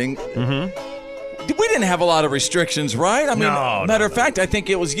my wedding. Mm-hmm. We didn't have a lot of restrictions, right? I mean, No, matter of fact, I think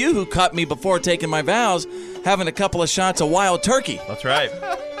it was you who caught me before taking my vows, having a couple of shots of wild turkey. That's right.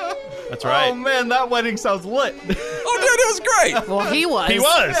 That's right. Oh, man, that wedding sounds lit. Oh, dude, it was great. Well, he was. He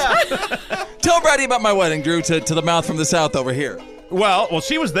was. Yeah. Tell Brady about my wedding, Drew, to the mouth from the south over here. Well,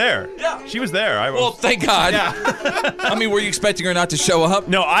 she was there. Yeah. She was there. Well, thank God. Yeah. I mean, were you expecting her not to show up?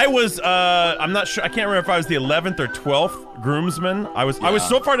 No, I was, I'm not sure. I can't remember if I was the 11th or 12th groomsman. I was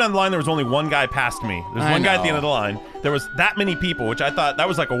so far down the line, there was only one guy past me. There's one guy at the end of the line. There was that many people, which I thought that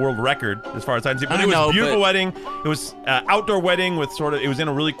was like a world record as far as I can see. But it was a beautiful wedding. It was outdoor wedding with it was in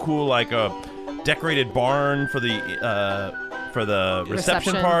a really cool, decorated barn for the for the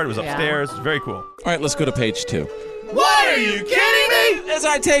reception part. It was upstairs. It was very cool. All right, let's go to page 2. What are you kidding me? As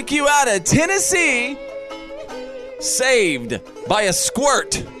I take you out of Tennessee, saved by a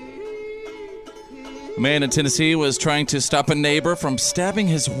squirt. A man in Tennessee was trying to stop a neighbor from stabbing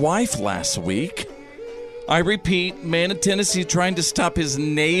his wife last week. I repeat, man in Tennessee trying to stop his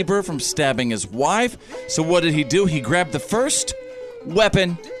neighbor from stabbing his wife. So what did he do? He grabbed the first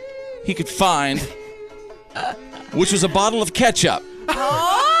weapon he could find, which was a bottle of ketchup.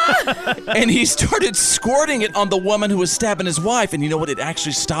 And he started squirting it on the woman who was stabbing his wife. And you know what? It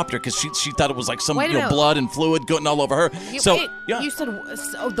actually stopped her because she thought it was like some blood and fluid going all over her. You said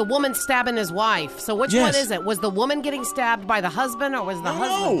the woman stabbing his wife. So which one is it? Was the woman getting stabbed by the husband or was the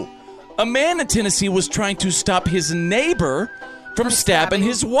husband? A man in Tennessee was trying to stop his neighbor from stabbing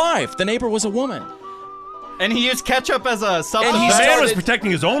his wife. The neighbor was a woman. And he used ketchup as a supplement. And the man was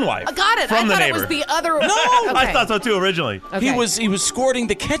protecting his own wife. I got it. From the I thought neighbor. it was the other. No, I thought so too originally. Okay. He was squirting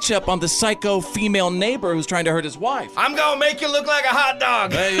the ketchup on the psycho female neighbor who's trying to hurt his wife. I'm gonna make you look like a hot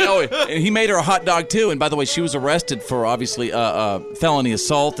dog. And he made her a hot dog too. And by the way, she was arrested for obviously felony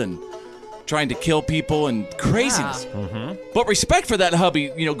assault and trying to kill people and craziness. Yeah. Mm-hmm. But respect for that hubby,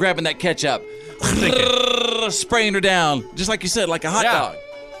 grabbing that ketchup, spraying her down, just like you said, like a hot dog.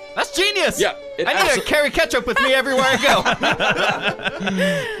 That's genius. Yeah. I need to carry ketchup with me everywhere I go.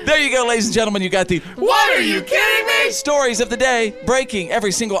 There you go, ladies and gentlemen. You got the What are you kidding me? Stories of the day, breaking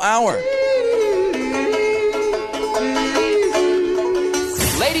every single hour.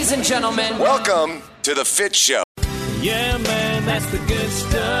 Ladies and gentlemen, welcome to the Fitz Show. Yeah, man, that's the good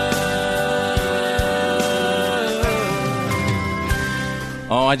stuff.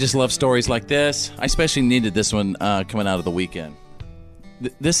 Oh, I just love stories like this. I especially needed this one coming out of the weekend.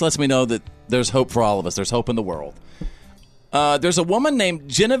 This lets me know that there's hope for all of us. There's hope in the world. There's a woman named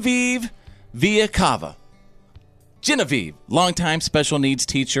Genevieve Villacava. Genevieve, longtime special needs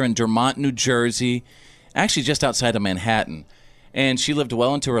teacher in Dermont, New Jersey, actually just outside of Manhattan. And she lived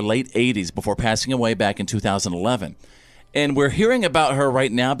well into her late 80s before passing away back in 2011. And we're hearing about her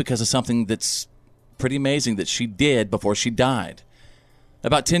right now because of something that's pretty amazing that she did before she died.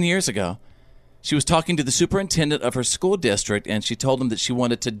 About 10 years ago, she was talking to the superintendent of her school district, and she told him that she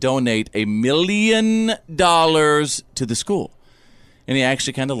wanted to donate $1 million to the school. And he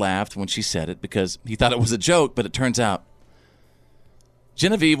actually kind of laughed when she said it because he thought it was a joke, but it turns out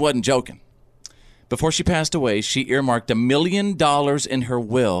Genevieve wasn't joking. Before she passed away, she earmarked $1 million in her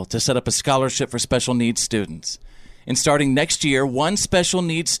will to set up a scholarship for special needs students. And starting next year, one special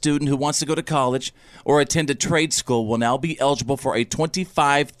needs student who wants to go to college or attend a trade school will now be eligible for a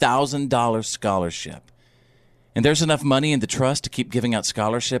 $25,000 scholarship. And there's enough money in the trust to keep giving out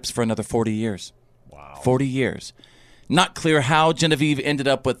scholarships for another 40 years. Wow. 40 years. Not clear how Genevieve ended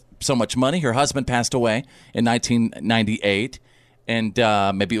up with so much money. Her husband passed away in 1998. And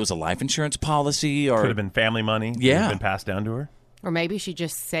maybe it was a life insurance policy or... Could have been family money. Yeah. Could have been passed down to her. Or maybe she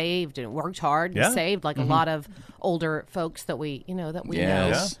just saved and worked hard and saved like a lot of older folks that we know.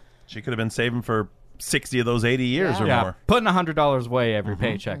 Yeah. She could have been saving for 60 of those 80 years or more. Putting $100 away every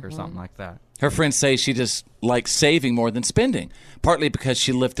paycheck or something like that. Her friends say she just likes saving more than spending, partly because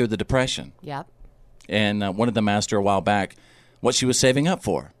she lived through the Depression. Yep. And one of them asked her a while back what she was saving up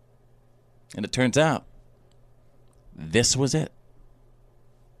for. And it turns out this was it.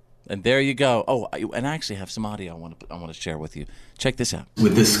 And there you go. Oh, and I actually have some audio I want to share with you. Check this out.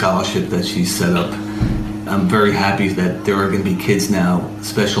 With this scholarship that she set up, I'm very happy that there are going to be kids now,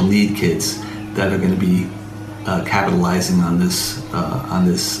 special need kids, that are going to be capitalizing on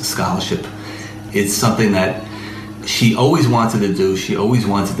this scholarship. It's something that she always wanted to do. She always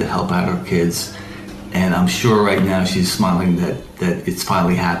wanted to help out her kids, and I'm sure right now she's smiling that it's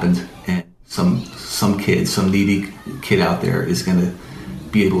finally happened. And some kid, some needy kid out there is going to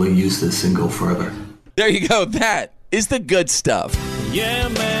be able to use this and go further. There you go. That is the good stuff. Yeah,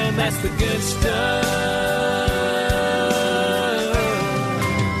 man, that's the good stuff.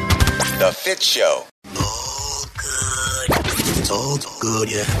 The Fitz Show. Oh, good. It's all good,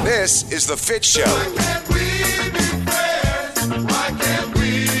 yeah. This is The Fitz Show. Why can't we be friends? Why can't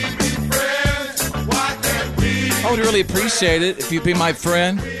we be friends? Why can't we? I would really appreciate it if you'd be my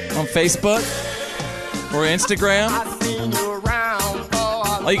friend on Facebook or Instagram.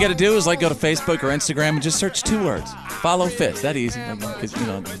 All you got to do is go to Facebook or Instagram and just search 2 words. Follow Fitz. That easy. Because,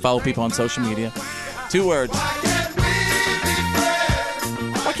 follow people on social media. 2 words.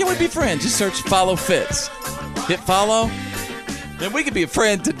 Why can't we be friends? Just search follow Fitz. Hit follow. Then we could be a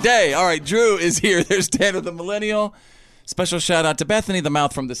friend today. All right, Drew is here. There's Tanner the Millennial. Special shout out to Bethany, the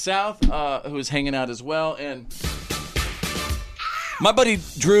mouth from the South, who is hanging out as well. And my buddy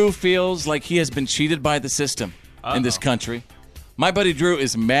Drew feels like he has been cheated by the system in this country. My buddy Drew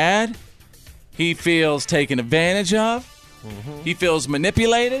is mad. He feels taken advantage of. Mm-hmm. He feels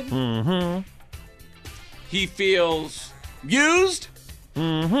manipulated. Mm-hmm. He feels used.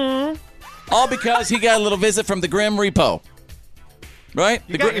 Mm-hmm. All because he got a little visit from the Grim Repo. Right?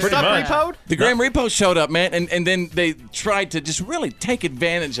 You got your stuff repoed? The Grim Repo showed up, man, and then they tried to just really take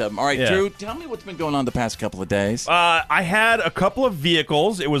advantage of him. All right, Drew, tell me what's been going on the past couple of days. I had a couple of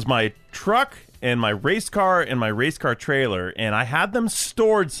vehicles. It was my truck and my race car and my race car trailer, and I had them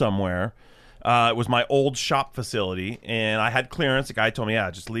stored somewhere. It was my old shop facility, and I had clearance. The guy told me,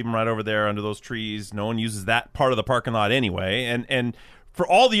 just leave them right over there under those trees. No one uses that part of the parking lot anyway. And for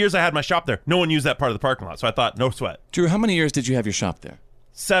all the years I had my shop there, no one used that part of the parking lot. So I thought, no sweat. Drew, how many years did you have your shop there?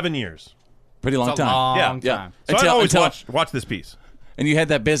 7 years. Pretty long time. Long Yeah. time. So I always watch this piece. And you had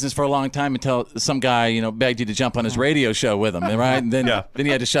that business for a long time until some guy, begged you to jump on his radio show with him, right? And then, then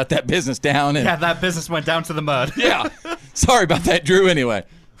you had to shut that business down. And, that business went down to the mud. Yeah. Sorry about that, Drew, anyway.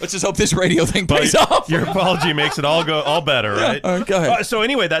 Let's just hope this radio thing pays off. Your apology makes it all better, right? All right, go ahead. So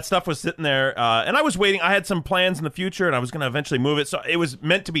anyway, that stuff was sitting there, and I was waiting. I had some plans in the future, and I was going to eventually move it. So it was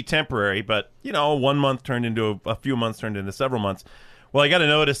meant to be temporary, but 1 month turned into a few months, turned into several months. Well, I got to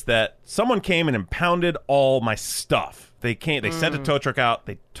notice that someone came and impounded all my stuff. They sent a tow truck out.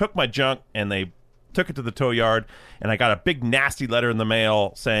 They took my junk and they took it to the tow yard, and I got a big nasty letter in the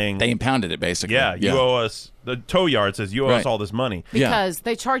mail saying they impounded it, basically. Yeah, you owe us. The tow yard says you owe us all this money because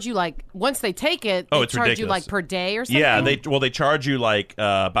they charge you once they take it, they it's charge ridiculous. you per day or something. Yeah, they charge you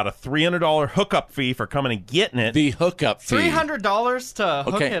about a $300 hookup fee for coming and getting it. The hookup fee, $300 to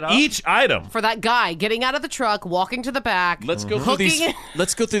hook it up. Each item for that guy getting out of the truck, walking to the back. Let's go through these.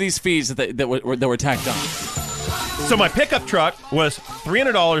 Let's go through these fees that were tacked on. So my pickup truck was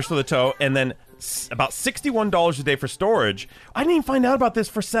 $300 for the tow, and then about $61 a day for storage. I didn't even find out about this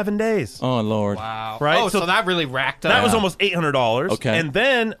for 7 days. Oh, Lord. Wow. Right? Oh, so that really racked up. That was almost $800. Okay. And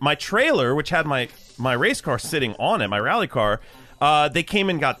then my trailer, which had my race car sitting on it, my rally car, they came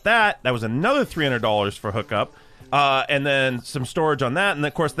and got that. That was another $300 for hookup. And then some storage on that. And,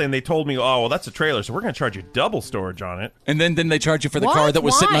 of course, then they told me, oh, well, that's a trailer, so we're going to charge you double storage on it. And then they charge you for the car that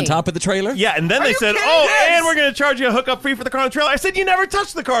was sitting on top of the trailer? Yeah, and then they said, and we're going to charge you a hookup fee for the car on the trailer. I said, you never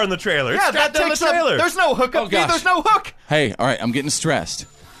touched the car on the trailer. Yeah, that takes the trailer. There's no hookup fee. There's no hook. Hey, all right, I'm getting stressed.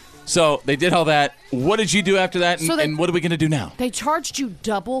 So they did all that. What did you do after that, and what are we going to do now? They charged you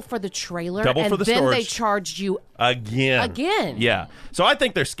double for the trailer, double for the then storage. They charged you Again. Yeah. So I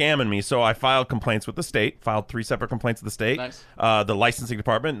think they're scamming me. So I filed complaints with the state, filed 3 separate complaints with the state, the licensing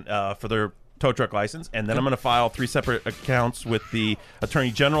department for their tow truck license, and then I'm going to file 3 separate accounts with the Attorney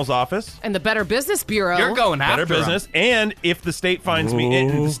General's office and the Better Business Bureau. You're going after Better Business, and if the state finds me,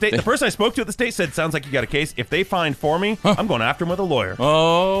 the person I spoke to at the state said, "Sounds like you got a case." If they find for me, I'm going after him with a lawyer.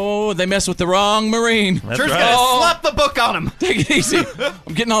 Oh, they messed with the wrong Marine. That's Drew's right. gonna slap the book on him. Take it easy.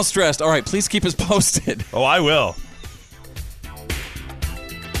 I'm getting all stressed. All right, please keep us posted. Oh, I will.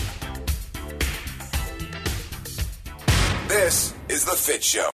 This is The Fitz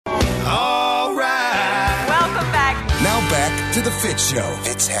Show. All right. Welcome back. Now back to The Fitz Show.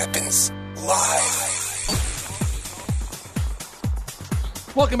 Fitz happens live.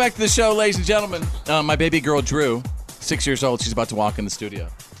 Welcome back to the show, ladies and gentlemen. My baby girl, Drew, 6 years old. She's about to walk in the studio.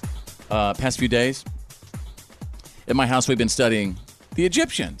 Past few days, at my house, we've been studying the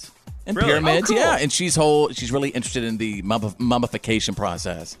Egyptians and pyramids. Oh, cool. Yeah, and she's really interested in the mummification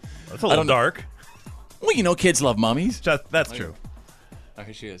process. That's a little dark. Well, kids love mummies. That's true. Oh,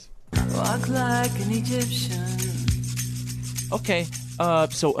 here she is. Walk like an Egyptian. Okay,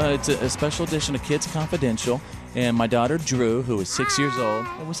 so it's a special edition of Kids Confidential, and my daughter Drew, who is 6 years old.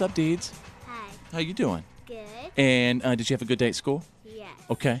 Hey, what's up, Deeds? Hi. How you doing? Good. And did you have a good day at school? Yes.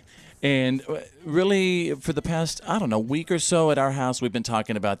 Okay. And really, for the past, week or so at our house, we've been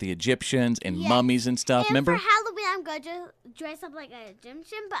talking about the Egyptians and mummies and stuff. And remember? for Halloween, I'm going to dress up like an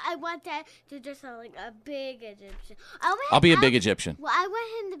Egyptian, but I want Dad to dress up like a big Egyptian. I'll be a big Egyptian. Well, I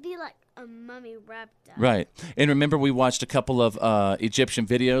want him to be like a mummy wrapped up. Right. And remember, we watched a couple of Egyptian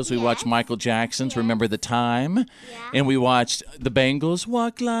videos. We watched Michael Jackson's Remember the Time. Yeah. And we watched the Bangles,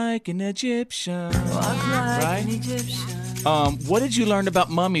 Walk Like an Egyptian. Walk like an Egyptian. What did you learn about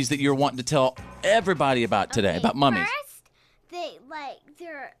mummies that you're wanting to tell everybody about today, about mummies? First,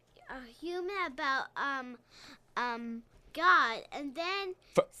 they're human about God, and then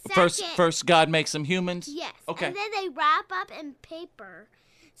First, God makes them humans? Yes. Okay. And then they wrap up in paper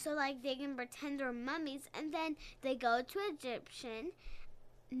so they can pretend they're mummies, and then they go to Egyptian.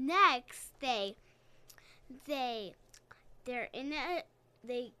 Next, they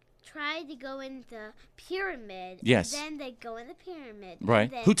try to go in the pyramid. Yes. And then they go in the pyramid. Right.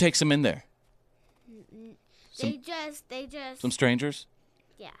 Then Who takes them in there? They just. Some strangers?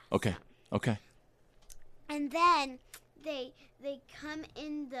 Yeah. Okay. Okay. And then they come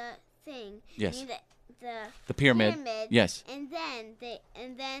in the thing. Yes. The pyramid. Yes. And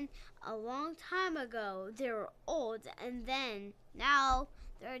then a long time ago they were old, and then now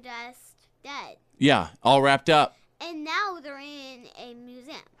they're just dead. Yeah, all wrapped up. And now they're in a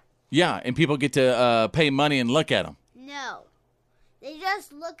museum. Yeah, and people get to pay money and look at them. No. They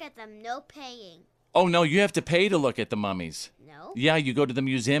just look at them, no paying. Oh, no, you have to pay to look at the mummies. No? Yeah, you go to the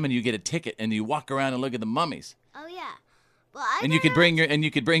museum and you get a ticket and you walk around and look at the mummies. Oh, yeah. Well, you could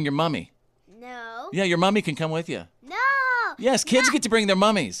bring your mummy. No. Yeah, your mummy can come with you. No. Yes, kids get to bring their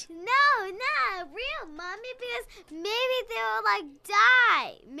mummies. No, not a real mummy, because maybe they'll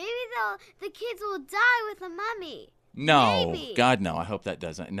die. Maybe the kids will die with a mummy. No, Maybe. God, no. I hope that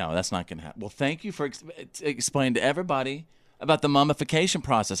doesn't. No, that's not going to happen. Well, thank you for explaining to everybody about the mummification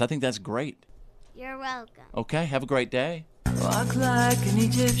process. I think that's great. You're welcome. Okay, have a great day. Walk like an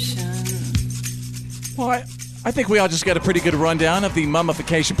Egyptian. Well, I think we all just got a pretty good rundown of the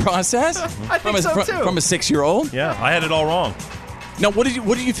mummification process. I think so, too. From a 6-year-old. Yeah, I had it all wrong. Now, what did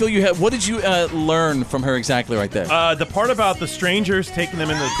you feel you had? What did you learn from her exactly right there? The part about the strangers taking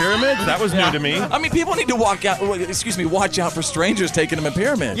them into the pyramids, that was new to me. I mean, people need to watch out for strangers taking them in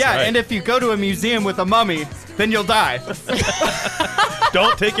pyramids. Yeah, Right. and if you go to a museum with a mummy, then you'll die.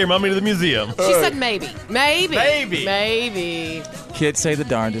 Don't take your mummy to the museum. She said maybe. Maybe. Maybe. Maybe. Kids say the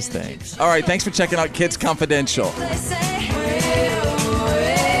darndest things. All right, thanks for checking out Kids Confidential.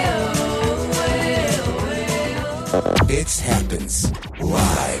 It happens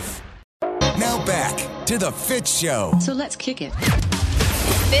live. Now back to the Fitz Show. So let's kick it.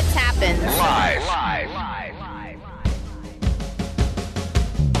 Fitz happens. Live.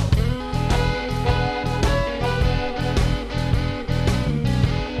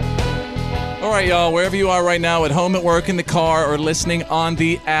 All right, y'all, wherever you are right now, at home, at work, in the car, or listening on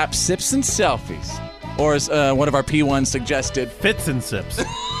the app, Sips and Selfies. Or as one of our P1s suggested, Fits and sips.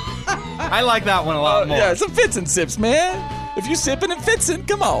 I like that one a lot more. Yeah, some fits and sips, man. If you're sipping and fitting,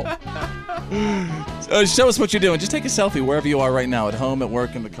 come on. Show us what you're doing. Just take a selfie wherever you are right now, at home, at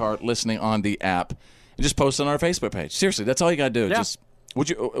work, in the car, listening on the app, and just post it on our Facebook page. Seriously, that's all you got to do. Yeah. Just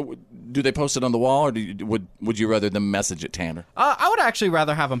do they post it on the wall, or would you rather them message it, Tanner? I would actually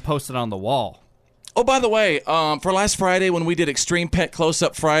rather have them posted on the wall. Oh, by the way, for last Friday when we did Extreme Pet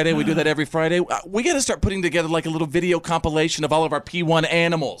Close-Up Friday, we do that every Friday. We got to start putting together like a little video compilation of all of our P1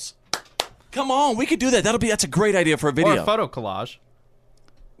 animals. Come on, we could do that. That's a great idea for a video. Or a photo collage.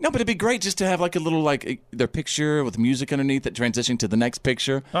 No, but it'd be great just to have like a little their picture with music underneath that transition to the next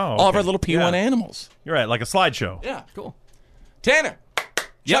picture. Oh, all of okay. our little P1 animals. You're right, like a slideshow. Yeah, cool. Tanner,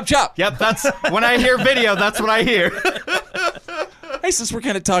 chop. Yep, that's when I hear video. That's what I hear. Hey, since we're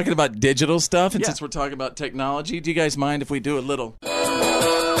kind of talking about digital stuff, and since we're talking about technology, do you guys mind if we do a little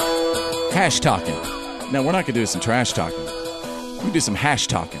hash talking? No, we're not gonna do some trash talking. We can do some hash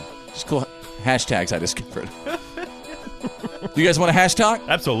talking. Just cool hashtags I discovered. You guys want a hash talk?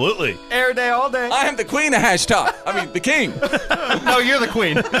 Absolutely. Air day, all day. I am the queen of hash talk. I mean, the king. No, you're the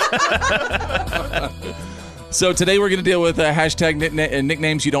queen. So today we're going to deal with hashtag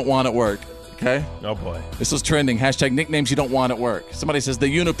nicknames you don't want at work. Okay? Oh, boy. This was trending. Hashtag nicknames you don't want at work. Somebody says the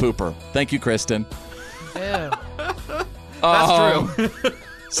unipooper. Thank you, Kristen. Ew. That's true.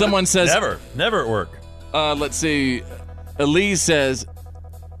 Someone says... Never at work. Let's see. Elise says,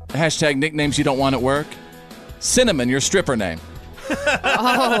 hashtag nicknames you don't want at work. Cinnamon, your stripper name.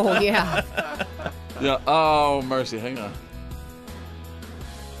 Oh, yeah. Yeah. Oh, mercy. Hang on.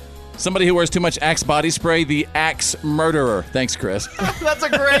 Somebody who wears too much Axe body spray, the Axe murderer. Thanks, Chris. That's a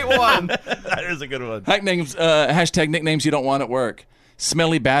great one. That is a good one. Hashtag nicknames you don't want at work.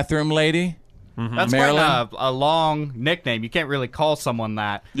 Smelly bathroom lady. Mm-hmm. That's Marilyn. quite a long nickname. You can't really call someone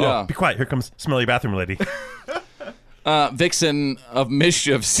that. Yeah. Oh, be quiet. Here comes Smelly Bathroom Lady. Vixen of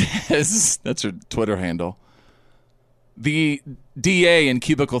Mischief says, that's her Twitter handle, the DA in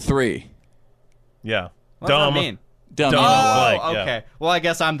Cubicle 3. Yeah. What does that mean? Dumb. Blank, okay. yeah. Well, I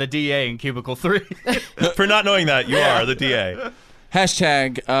guess I'm the DA in Cubicle 3. For not knowing that, you are the DA.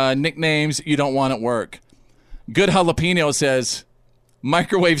 Hashtag nicknames you don't want at work. Good Jalapeno says,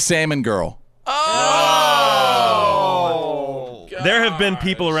 microwave salmon girl. Oh! There have been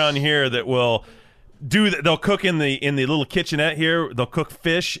people around here that will they'll cook in the little kitchenette here. They'll cook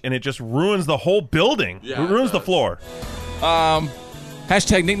fish, and it just ruins the whole building. Yeah, it ruins the floor.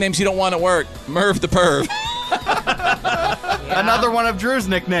 Hashtag nicknames you don't want at work. Merv the perv. Another one of Drew's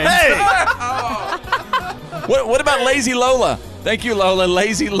nicknames. Hey! What about Lazy Lola? Thank you, Lola.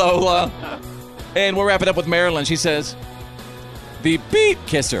 Lazy Lola. And we'll wrap it up with Marilyn. She says, The beat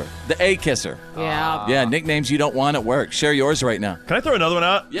kisser. The A kisser. Yeah. Yeah, nicknames you don't want at work. Share yours right now. Can I throw another one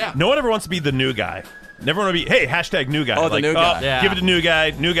out? Yeah. No one ever wants to be the new guy. Never want to be, hey, hashtag new guy. Oh, the new guy. Yeah. Give it to new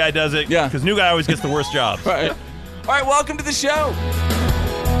guy. New guy does it. Yeah. Because new guy always gets the worst job. Right. All right, welcome to the show.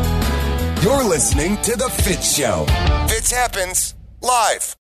 You're listening to The Fitz Show. Fitz happens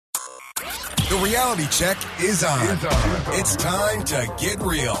live. The reality check is on. It's time to get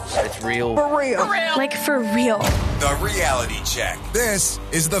real. It's real. For real. Like for real. The reality check. This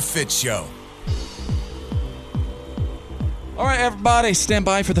is The Fitz Show. All right, everybody, stand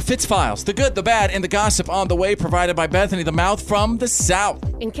by for the Fitz Files. The good, the bad, and the gossip on the way, provided by Bethany the Mouth from the South.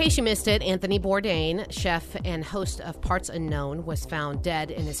 In case you missed it, Anthony Bourdain, chef and host of Parts Unknown, was found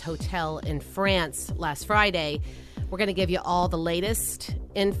dead in his hotel in France last Friday. We're going to give you all the latest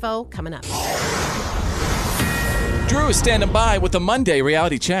info coming up. Drew is standing by with the Monday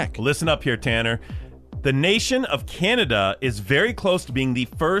reality check. Listen up here, Tanner. The nation of Canada is very close to being the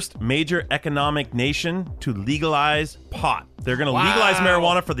first major economic nation to legalize pot. They're going to legalize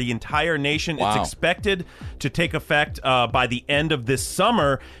marijuana for the entire nation. Wow. It's expected to take effect by the end of this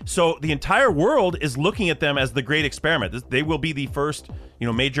summer. So the entire world is looking at them as the great experiment. They will be the first,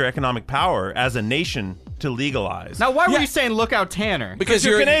 major economic power as a nation to legalize. Now, why were you saying look out Tanner? Because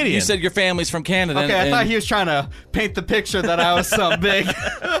you're Canadian. You said your family's from Canada. Okay, I thought he was trying to paint the picture that I was so big.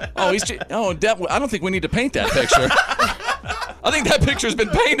 I don't think we need to paint that picture. I think that picture's been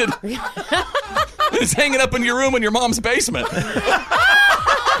painted. It's hanging up in your room in your mom's basement.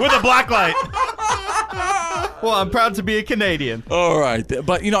 With a black light. Well, I'm proud to be a Canadian. All right.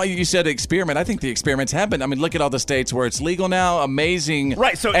 But, you said experiment. I think the experiments have been. I mean, look at all the states where it's legal now. Amazing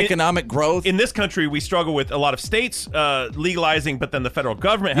economic growth. In this country, we struggle with a lot of states legalizing, but then the federal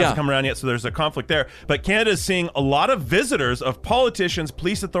government hasn't come around yet, so there's a conflict there. But Canada is seeing a lot of visitors of politicians,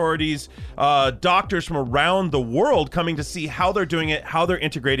 police authorities, doctors from around the world coming to see how they're doing it, how they're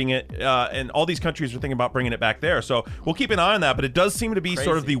integrating it, and all these countries are thinking about bringing it back there. So we'll keep an eye on that, but it does seem to be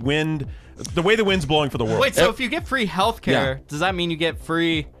sort of the way the wind's blowing for the world. Wait, so if you get free health care, does that mean you get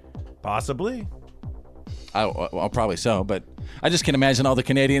free... Possibly. Well, probably so, but I just can't imagine all the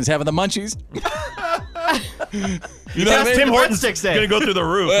Canadians having the munchies. You know what I mean? Tim Hortons going to go through the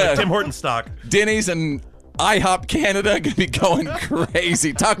roof. Like Tim Hortons stock. Denny's and IHOP Canada going to be going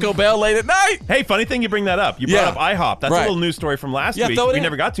crazy. Taco Bell late at night. Hey, funny thing you bring that up. You brought up IHOP. That's a little news story from last week. We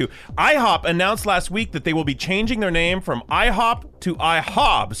never got to. IHOP announced last week that they will be changing their name from IHOP to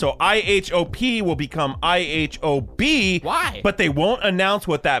IHOB. So IHOP will become IHOB. Why? But they won't announce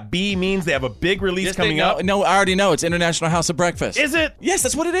what that B means. They have a big release coming up. No, I already know. It's International House of Breakfast. Is it? Yes,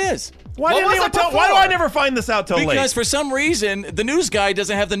 that's what it is. Why do I never find this out till late? Because for some reason, the news guy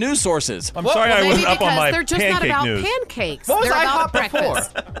doesn't have the news sources. I'm sorry I wasn't up on my they're just not about pancakes. What was they're IHOP about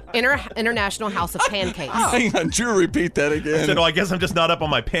breakfast. International House of Pancakes. Hang on, Drew, repeat that again. I said, I guess I'm just not up on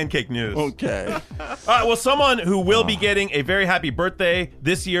my pancake news. Okay. All right, well, someone who will be getting a very happy birthday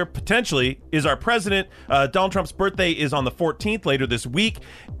this year, potentially, is our president. Donald Trump's birthday is on the 14th, later this week.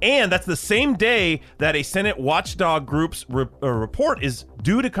 And that's the same day that a Senate watchdog group's report is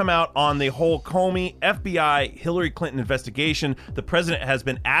due to come out on the whole Comey FBI Hillary Clinton investigation. The president has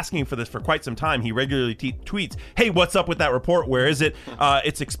been asking for this for quite some time. He regularly tweets, hey, what's up with that report? Where is it?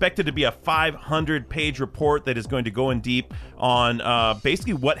 It's expected to be a 500-page report that is going to go in deep on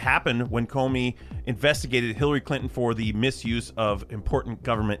basically what happened when Comey investigated Hillary Clinton for the misuse of important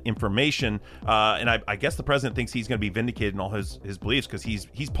government information. And I guess the president thinks he's going to be vindicated in all his beliefs because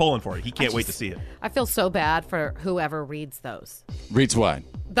he's pulling for it. He can't wait to see it. I feel so bad for whoever reads those. Reads what?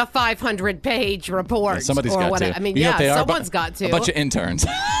 The 500-page report. Yeah, somebody's got to. I mean, someone's got to. A bunch of interns.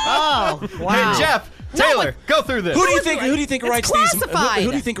 Oh, wow. Hey, Jeff, Taylor, go through this. Who do you think writes these? Classified.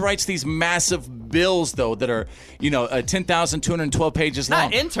 Who do you think writes these massive bills though that are 10,212 pages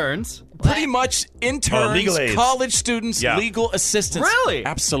long? Not interns. Pretty much interns, legal aids. College students, legal assistants. Really?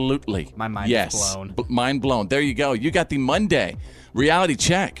 Absolutely. My mind is blown. Mind blown. There you go. You got the Monday reality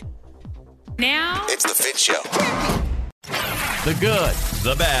check. Now, It's the Fitz Show. The good,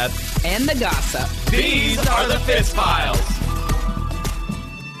 the bad, and the gossip. These are the Fitz Files.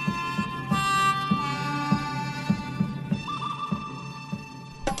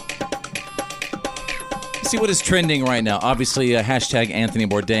 See what is trending right now. Obviously, hashtag Anthony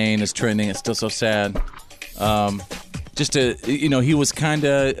Bourdain is trending. It's still so sad. He was kind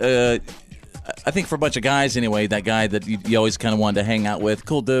of, I think for a bunch of guys anyway, that guy that you always kind of wanted to hang out with.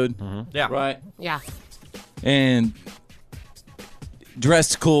 Cool dude. Mm-hmm. Yeah. Right? Yeah. And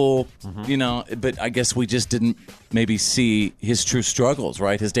dressed cool, but I guess we just didn't maybe see his true struggles,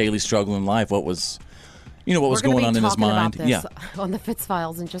 right? His daily struggle in life. What was going on in his mind? We're going to be talking about this on the Fitz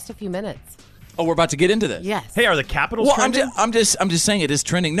Files in just a few minutes. Oh, we're about to get into this. Yes. Hey, are the Capitals Well, trending? I'm just saying it is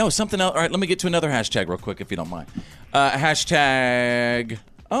trending. No, something else. All right, let me get to another hashtag real quick, if you don't mind. Hashtag.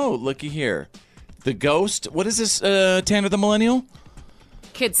 Oh, looky here. The Ghost. What is this? Tanner the Millennial.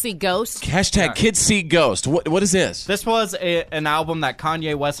 Kids see Ghost. Hashtag Kids See Ghost. What is this? This was an album that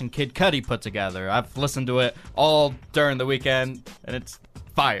Kanye West and Kid Cudi put together. I've listened to it all during the weekend, and it's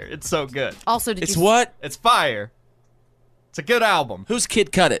fire. It's so good. Also, It's what? It's fire. It's a good album. Who's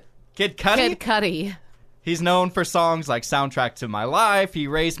Kid Cudi? Kid Cudi? Kid Cudi. He's known for songs like Soundtrack to My Life, He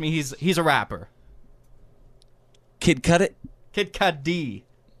Raised Me. He's a rapper. Kid Cudi? Kid Cudi.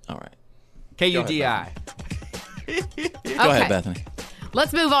 All right. K-U-D-I. Go ahead, Bethany.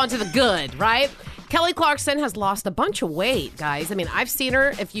 Let's move on to the good, right? Kelly Clarkson has lost a bunch of weight, guys. I mean, I've seen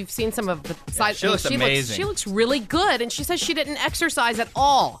her. If you've seen some of the sides, she looks amazing. She looks really good, and she says she didn't exercise at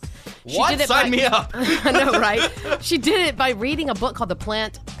all. What? Sign me up. I know, right? She did it by reading a book called The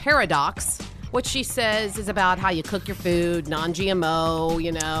Plant Paradox, which she says is about how you cook your food,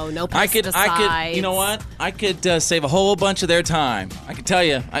 non-GMO, no pesticides. I could, you know what? I could save a whole bunch of their time. I can tell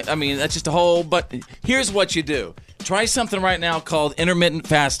you. I mean, that's just a whole. But here's what you do: try something right now called intermittent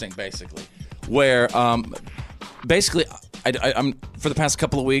fasting, basically, where basically I'm for the past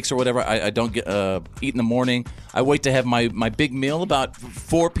couple of weeks or whatever, I don't get eat in the morning. I wait to have my big meal about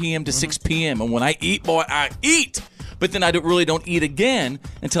 4 p.m. to 6 p.m. And when I eat, boy, I eat. But then I really don't eat again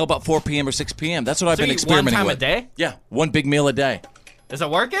until about 4 p.m. or 6 p.m. That's what I've been experimenting with. One time a day? Yeah, one big meal a day. Is it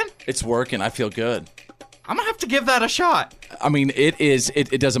working? It's working. I feel good. I'm gonna have to give that a shot. I mean,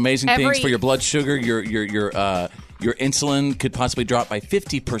 it does amazing things for your blood sugar. Your insulin could possibly drop by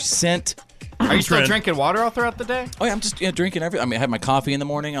 50%. Are you still drinking water all throughout the day? Oh yeah, I'm just drinking I mean, I have my coffee in the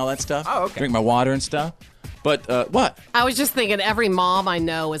morning, all that stuff. Oh, okay. Drink my water and stuff. But what? I was just thinking every mom I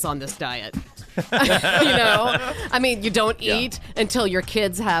know is on this diet. I mean, you don't eat until your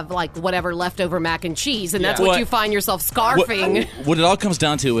kids have like whatever leftover mac and cheese, and that's what you find yourself scarfing. What it all comes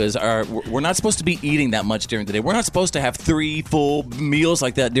down to is we're not supposed to be eating that much during the day. We're not supposed to have 3 full meals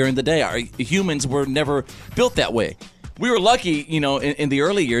like that during the day. Our humans were never built that way. We were lucky, in the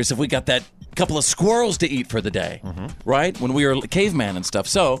early years if we got that couple of squirrels to eat for the day, right? When we were caveman and stuff.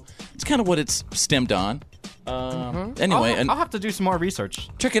 So it's kind of what it's stemmed on. Anyway, I'll have to do some more research.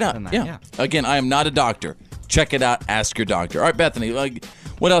 Check it out. Yeah. Again, I am not a doctor. Check it out. Ask your doctor. All right, Bethany,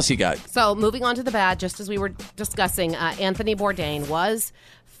 what else you got? So moving on to the bad, just as we were discussing, Anthony Bourdain was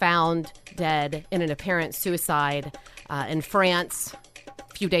found dead in an apparent suicide in France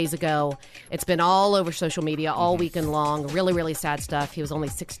a few days ago. It's been all over social media all weekend long. Really, really sad stuff. He was only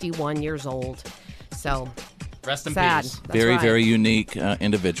 61 years old. So rest in sad. peace. That's Very, right. very unique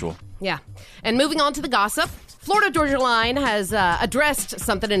individual. Yeah. And moving on to the gossip, Florida Georgia Line has addressed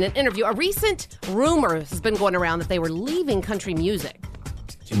something in an interview. A recent rumor has been going around that they were leaving country music.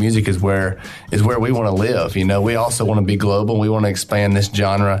 Music is where we want to live. We also want to be global. We want to expand this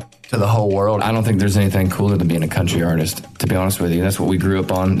genre to the whole world. I don't think there's anything cooler than being a country artist, to be honest with you. That's what we grew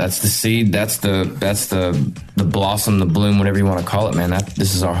up on. That's the seed. That's the blossom, the bloom, whatever you want to call it, man.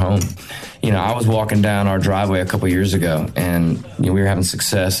 This is our home. I was walking down our driveway a couple years ago, and we were having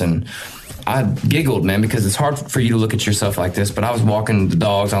success, and I giggled, man, because it's hard for you to look at yourself like this, but I was walking the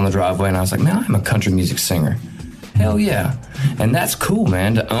dogs on the driveway, and I was like, man, I'm a country music singer. Hell yeah. And that's cool,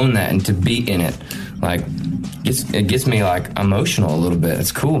 man, to own that and to be in it. Like, it gets me, emotional a little bit.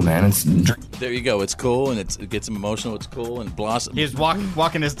 It's cool, man. There you go. It's cool, and it gets him emotional. It's cool, and blossom. He's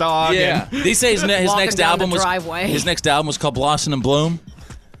walking his dog. Yeah. And They say his next album was driveway. his next album was called Blossom and Bloom.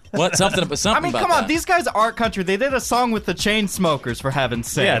 What? Something I mean, about come on. that. These guys are country. They did a song with the Chainsmokers, for heaven's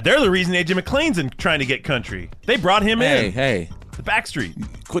sake. Yeah, they're the reason AJ McLean's trying to get country. They brought him in. Hey. The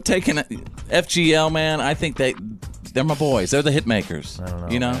Backstreet. Quit taking FGL, man. I think they're my boys. They're the hit makers. I don't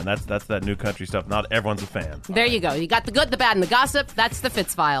know, man. That's that new country stuff. Not everyone's a fan. There you go. You got the good, the bad, and the gossip. That's the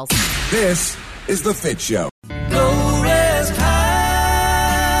Fitz Files. This is the Fitz Show. Go rest high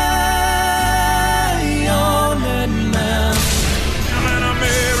on that mountain. I'm an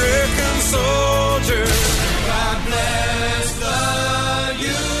American soldier. God bless the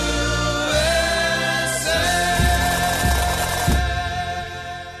USA.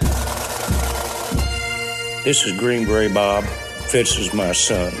 This is Green Gray Bob. Fitz is my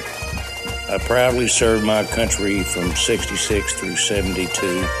son. I proudly served my country from 66 through 72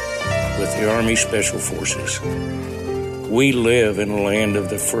 with the Army Special Forces. We live in the land of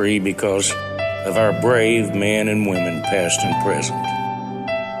the free because of our brave men and women, past and present.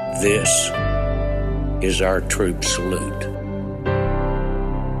 This is our troop salute.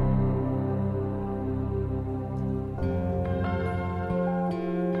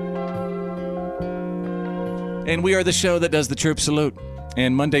 And we are the show that does the troop salute.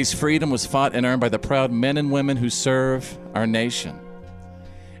 And Monday's freedom was fought and earned by the proud men and women who serve our nation.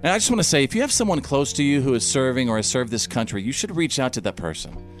 And I just want to say, if you have someone close to you who is serving or has served this country, you should reach out to that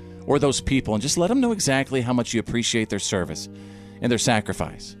person or those people and just let them know exactly how much you appreciate their service and their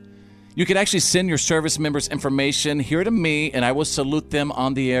sacrifice. You could actually send your service members' information here to me, and I will salute them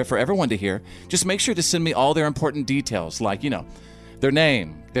on the air for everyone to hear. Just make sure to send me all their important details, like, their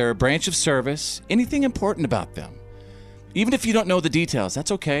name, their branch of service, anything important about them. Even if you don't know the details,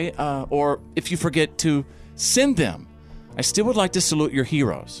 that's okay. Or if you forget to send them, I still would like to salute your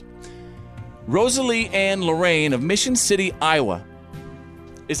heroes. Rosalie Ann Lorraine of Mission City, Iowa,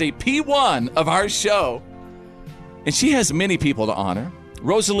 is a P1 of our show, and she has many people to honor.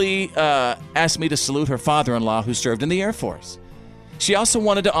 Rosalie asked me to salute her father-in-law who served in the Air Force. She also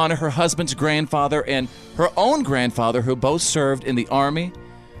wanted to honor her husband's grandfather and her own grandfather who both served in the Army.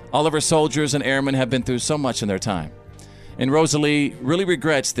 All of her soldiers and airmen have been through so much in their time. And Rosalie really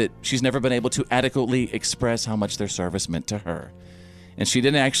regrets that she's never been able to adequately express how much their service meant to her. And she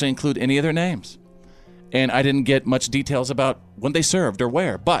didn't actually include any of their names. And I didn't get much details about when they served or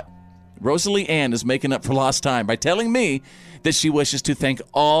where. But Rosalie Ann is making up for lost time by telling me that she wishes to thank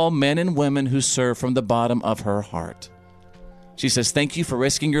all men and women who serve from the bottom of her heart. She says, "Thank you for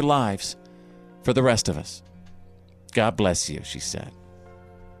risking your lives for the rest of us. God bless you," she said.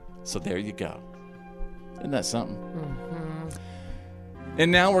 So there you go. Isn't that something?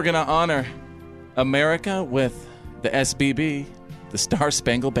 And now we're going to honor America with the SBB, the Star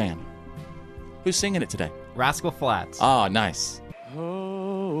Spangled Banner. Who's singing it today? Rascal Flatts. Oh, nice.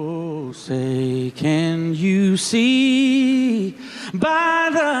 Oh, say, can you see by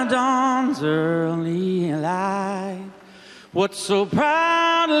the dawn's early light what so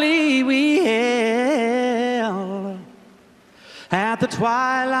proudly we hailed at the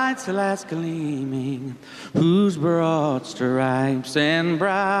twilight's last gleaming, whose broad stripes and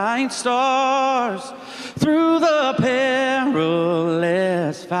bright stars through the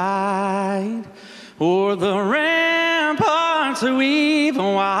perilous fight o'er the ramparts we've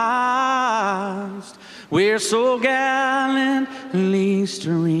watched, we're so gallantly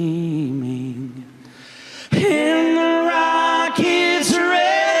streaming in the rocket's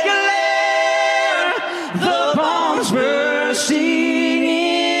red glare, the bombs bursting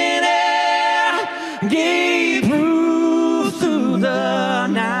in air gave proof through the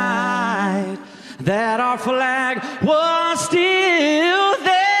night that our flag was still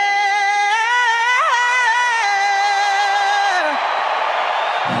there.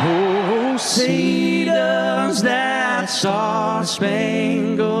 Oh, say does that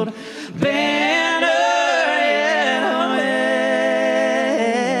star-spangled banner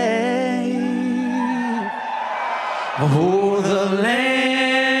oh, the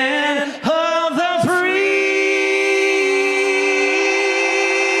land of the free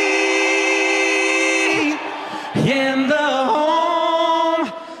in the home of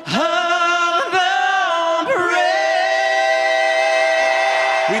the brave.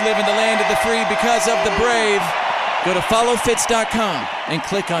 We live in the land of the free because of the brave. Go to followfitz.com and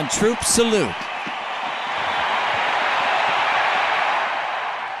click on Troop Salute.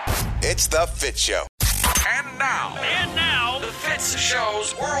 It's the Fitz Show. And now, the Fitz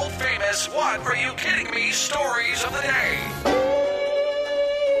Show's world-famous What Are You Kidding Me? Stories of the Day.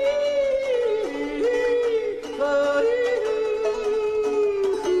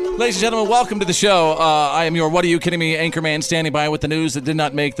 Ladies and gentlemen, welcome to the show. I am your What Are You Kidding Me? Anchorman, standing by with the news that did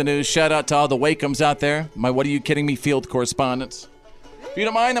not make the news. Shout out to all the Wakems out there, my What Are You Kidding Me? Field correspondents. If you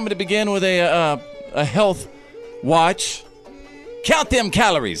don't mind, I'm going to begin with a health watch. Count them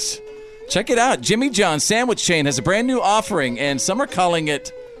calories. Check it out. Jimmy John's sandwich chain has a brand new offering, and some are calling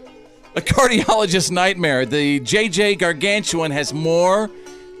it a cardiologist's nightmare. The JJ Gargantuan has more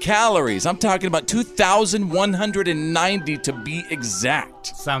calories. I'm talking about 2,190 to be exact.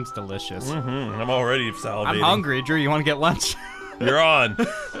 Sounds delicious. I'm already salivating. I'm hungry. Drew, you want to get lunch? You're on.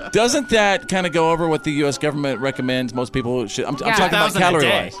 Doesn't that kind of go over what the U.S. government recommends most people should? I'm talking about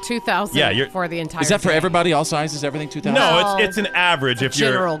calorie-wise. 2,000 for the entire Is that for day. everybody? All sizes, everything? 2,000? No, it's an average. If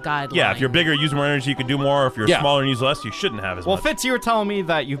you're general guideline. Yeah, if you're bigger, use more energy, you can do more. If you're smaller and use less, you shouldn't have as Well, much. Fitz, you were telling me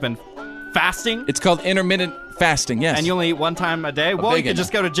that you've been fasting. It's called intermittent fasting, yes. And you only eat one time a day? Well, you could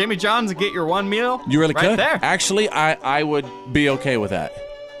just go to Jimmy John's and get your one meal. You really right could. there. Actually, I would be okay with that.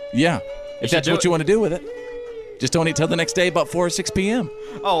 Yeah. If should that's do what it. you want to do with it. Just don't eat till the next day about 4 or 6 p.m.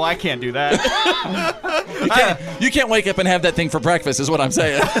 Oh, I can't do that. You can't wake up and have that thing for breakfast is what I'm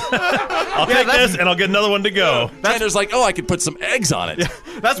saying. I'll take this and I'll get another one to go. Tanner's like, I could put some eggs on it. Yeah,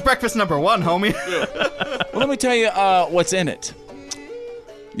 that's breakfast number one, homie. Well, let me tell you what's in it.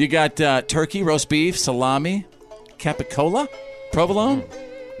 You got turkey, roast beef, salami, capicola, Provolone?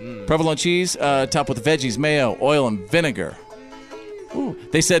 Provolone cheese, topped with veggies, mayo, oil, and vinegar. Ooh.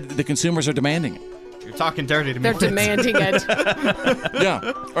 They said the consumers are demanding it. You're talking dirty to me. They're demanding it. Yeah.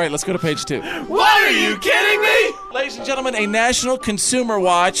 All right, let's go to page 2. What, are you kidding me? Ladies and gentlemen, a National Consumer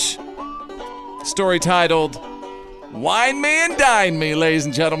Watch story titled Wine Me and Dine Me, ladies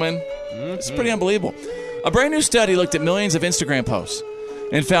and gentlemen. It's pretty unbelievable. A brand new study looked at millions of Instagram posts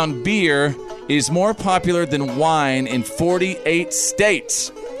and found beer is more popular than wine in 48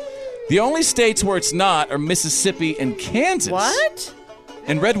 states. The only states where it's not are Mississippi and Kansas. What?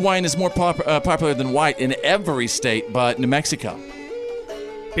 And red wine is more popular than white in every state but New Mexico.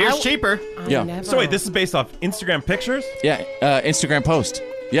 Beer's cheaper. Yeah. So wait, this is based off Instagram pictures? Yeah, Instagram post.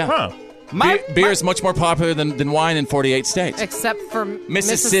 Yeah. Huh. Beer is much more popular than wine in 48 states. Except for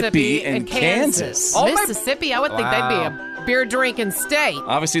Mississippi and Kansas. Mississippi, I would think they'd be a beer drinking state.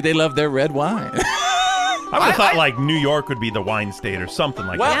 Obviously, they love their red wine. I would have thought like New York would be the wine state or something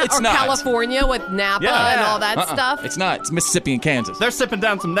like that. It's or not. California with Napa and all that stuff. It's not. It's Mississippi and Kansas. They're sipping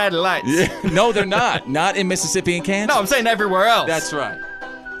down some natty lights. No, they're not. Not in Mississippi and Kansas. No, I'm saying everywhere else. That's right.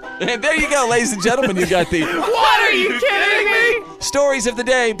 And there you go, ladies and gentlemen. You got the What, are you kidding me? stories of the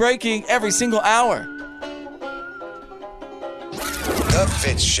day breaking every single hour. The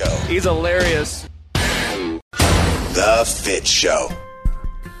Fitz Show. He's hilarious. The Fitz Show.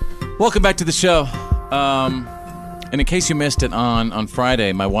 Welcome back to the show. And in case you missed it on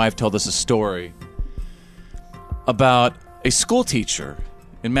Friday, my wife told us a story about a school teacher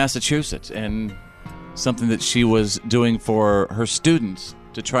in Massachusetts and something that she was doing for her students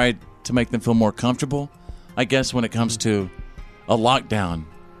to try to make them feel more comfortable, I guess, when it comes to a lockdown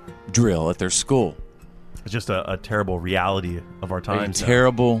drill at their school. It's just a terrible reality of our times. A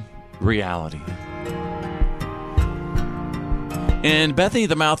terrible reality. And Bethany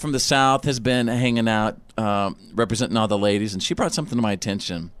the Mouth from the South has been hanging out, representing all the ladies, and she brought something to my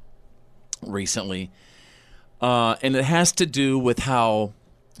attention recently. And it has to do with how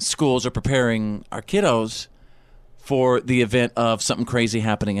schools are preparing our kiddos for the event of something crazy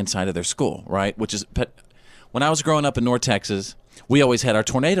happening inside of their school, right? Which is, when I was growing up in North Texas, we always had our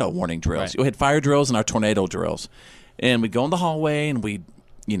tornado warning drills. Right. We had fire drills and our tornado drills. And we'd go in the hallway and we'd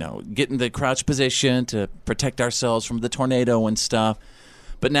get in the crouch position to protect ourselves from the tornado and stuff.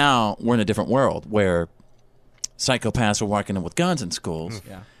 But now we're in a different world where psychopaths are walking in with guns in schools.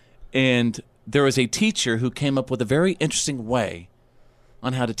 Yeah. And there was a teacher who came up with a very interesting way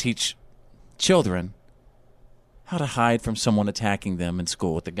on how to teach children how to hide from someone attacking them in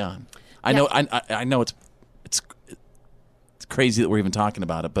school with a gun. I know it's crazy that we're even talking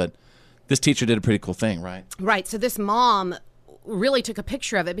about it, but this teacher did a pretty cool thing, right? Right. So this mom really took a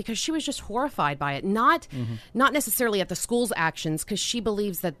picture of it because she was just horrified by it. Not necessarily at the school's actions, because she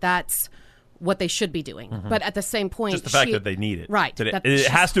believes that that's what they should be doing. But at the same point, just the fact that they need it. Right. It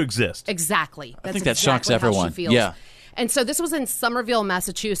has to exist. Exactly. I think that shocks exactly how everyone. she feels. Yeah. And so this was in Somerville,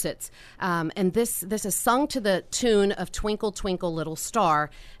 Massachusetts, and this is sung to the tune of "Twinkle Twinkle Little Star."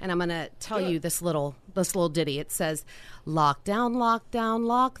 And I'm going to tell you this little ditty. It says, "Lock down, lock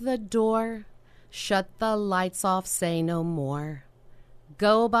the door. Shut the lights off, say no more.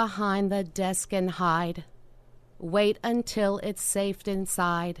 Go behind the desk and hide. Wait until it's safe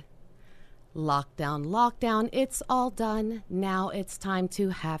inside. Lockdown, it's all done. Now it's time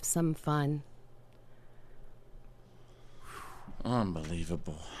to have some fun."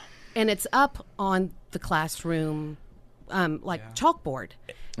 Unbelievable. And it's up on the classroom, chalkboard.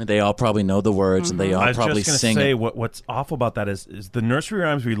 And they all probably know the words, and they all probably I was just sing going to say, it. what's awful about that is the nursery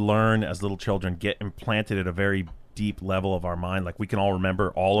rhymes we learn as little children get implanted at a very deep level of our mind. Like, we can all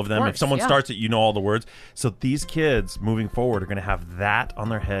remember all of them. Of course, if someone yeah. starts it, you know all the words. So these kids, moving forward, are going to have that on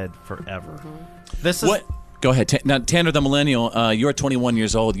their head forever. This is... What? Go ahead. Now, Tanner the Millennial, you're 21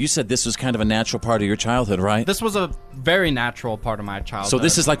 years old. You said this was kind of a natural part of your childhood, right? This was a very natural part of my childhood. So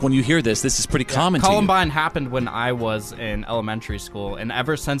this is like when you hear this is pretty common to you. Columbine happened when I was in elementary school, and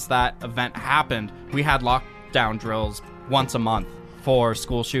ever since that event happened, we had lockdown drills once a month for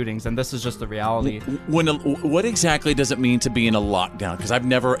school shootings, and this is just the reality. What exactly does it mean to be in a lockdown? Because I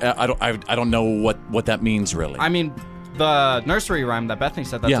don't know what that means really. I mean, the nursery rhyme that Bethany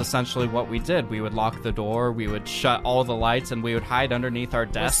said, that's essentially what we did. We would lock the door, we would shut all the lights, and we would hide underneath our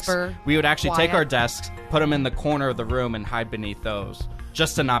desks. Whisper, we would actually take quiet. our desks, put them in the corner of the room, and hide beneath those,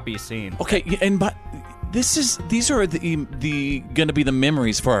 just to not be seen. Okay, but these are the going to be the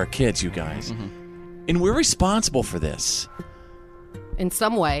memories for our kids, you guys, and we're responsible for this. In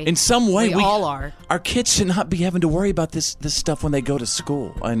some way, we all are. Our kids should not be having to worry about this stuff when they go to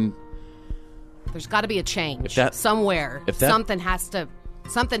school, and there's got to be a change somewhere. Something has to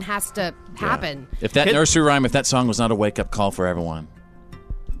Something has to happen. If that nursery rhyme, if that song was not a wake-up call for everyone,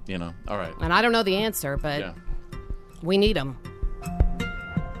 all right. And I don't know the answer, but we need them.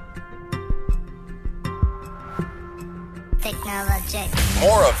 Technologic.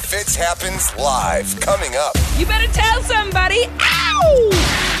 More of Fitz Happens Live coming up. You better tell somebody. Ow!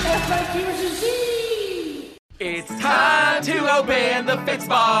 It's time to open the Fitz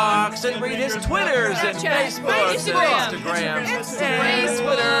box and read his Twitters and Facebooks and Instagrams and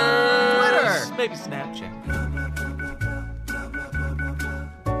Twitter. Maybe Snapchat.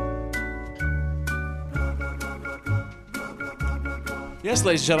 Yes,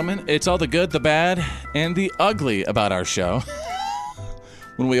 ladies and gentlemen, it's all the good, the bad, and the ugly about our show.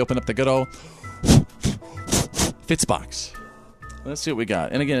 When we open up the good old Fitz box. Let's see what we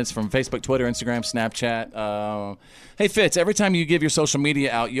got. And again, it's from Facebook, Twitter, Instagram, Snapchat. Hey, Fitz, every time you give your social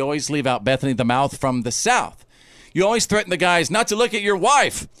media out, you always leave out Bethany the Mouth from the South. You always threaten the guys not to look at your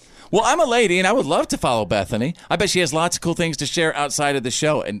wife. Well, I'm a lady, and I would love to follow Bethany. I bet she has lots of cool things to share outside of the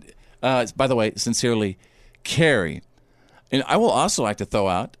show. And by the way, sincerely, Carrie. And I will also like to throw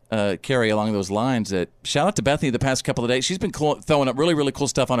out, Carrie, along those lines, that shout out to Bethany the past couple of days. She's been throwing up really, really cool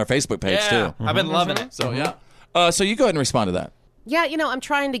stuff on our Facebook page, too. I've been loving it. So, so you go ahead and respond to that. Yeah, I'm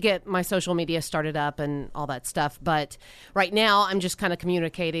trying to get my social media started up and all that stuff. But right now, I'm just kind of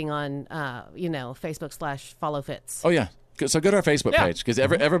communicating on, Facebook/follow Fitz. Oh, yeah. So go to our Facebook page, because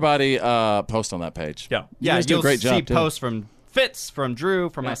everybody posts on that page. Yeah. You guys do a great job, see too. posts from Fitz, from Drew,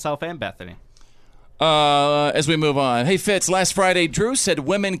 from myself, and Bethany. As we move on. Hey, Fitz, last Friday, Drew said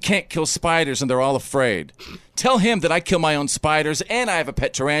women can't kill spiders and they're all afraid. Tell him that I kill my own spiders and I have a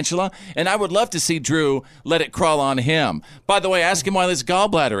pet tarantula, and I would love to see Drew let it crawl on him. By the way, ask him why his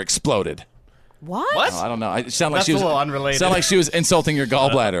gallbladder exploded. What? Oh, I don't know. It sounded like That's she was a little unrelated. Sounded like she was insulting your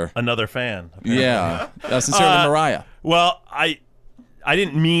gallbladder. Another fan. Apparently. Yeah. Sincerely, Mariah. Well, I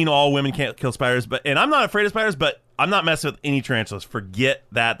didn't mean all women can't kill spiders, and I'm not afraid of spiders, but I'm not messing with any tarantulas. Forget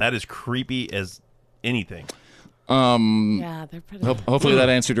that. That is creepy as anything. Yeah, they're pretty. Hopefully that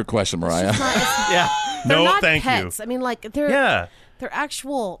answered your question, Mariah. They're No, not thank pets. you. I mean, like they're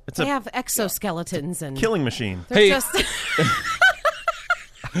actual. It's they a have exoskeletons and killing machine. They're just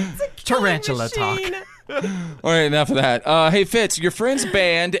Tarantula talk. All right, enough of that. Hey, Fitz, your friend's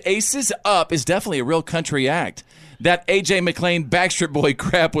band, Aces Up, is definitely a real country act. That A.J. McLean Backstreet Boy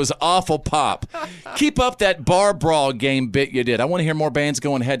crap was awful pop. Keep up that bar brawl game bit you did. I want to hear more bands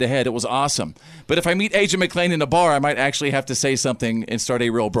going head-to-head. It was awesome. But if I meet A.J. McLean in a bar, I might actually have to say something and start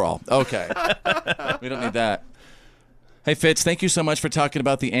a real brawl. Okay. We don't need that. Hey, Fitz, thank you so much for talking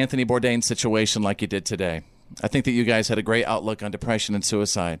about the Anthony Bourdain situation like you did today. I think that you guys had a great outlook on depression and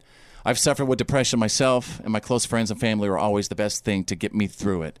suicide. I've suffered with depression myself, and my close friends and family were always the best thing to get me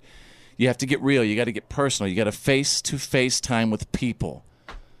through it. You have to get real. You got to get personal. You got to face-to-face time with people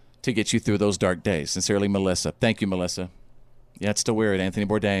to get you through those dark days. Sincerely, Melissa. Thank you, Melissa. Yeah, it's still weird. Anthony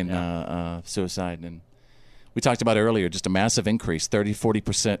Bourdain, suicide. And we talked about it earlier, just a massive increase,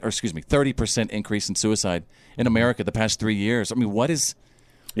 30% increase in suicide in America the past 3 years. I mean, what's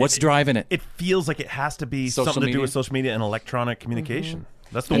driving it? It feels like it has to be Social something to media? do with social media and electronic communication.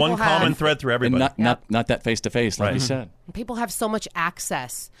 That's the People one have- common thread through everybody. And not that face-to-face, like you said. people have so much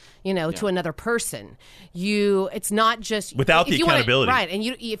access, to another person. It's not just Without if the you wanna- accountability. right? And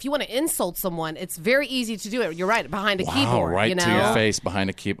if you want to insult someone, it's very easy to do it. You're right, behind a keyboard. Right to your face behind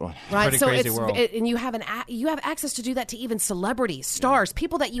a keyboard. Right, Pretty so crazy world. and you have you have access to do that to even celebrities, stars,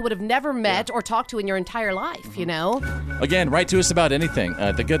 people that you would have never met or talked to in your entire life. Again, write to us about anything,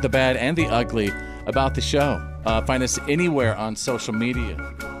 the good, the bad, and the ugly about the show. Find us anywhere on social media.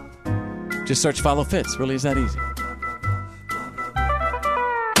 Just search Follow Fitz. Really, is that easy?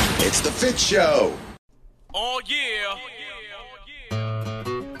 It's the Fitz Show. Oh, yeah.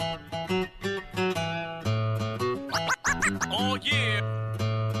 Oh, yeah.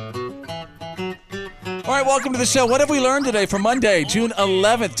 All right, welcome to the show. What have we learned today for Monday, June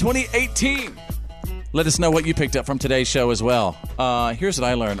 11th, 2018? Let us know what you picked up from today's show as well. Here's what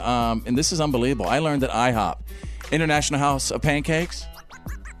I learned, and this is unbelievable. I learned that IHOP, International House of Pancakes,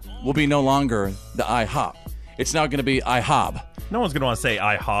 will be no longer the IHOP. It's now going to be IHOB. No one's going to want to say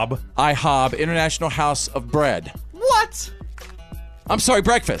IHOB. IHOB, International House of Bread. What? I'm sorry,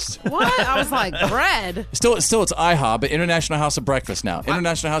 breakfast. What? I was like, bread? Still, it's IHOB, International House of Breakfast now.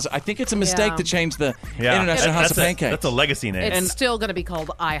 International House. I think it's a mistake Yeah. to change the International House of Pancakes. That's a legacy name. It's still going to be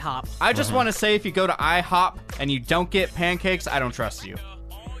called IHOP. I just want to say, if you go to IHOP and you don't get pancakes, I don't trust you.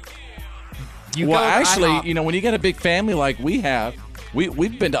 Well, actually, when you got a big family like we have,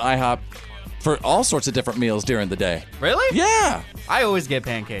 we've been to IHOP for all sorts of different meals during the day. Really? Yeah. I always get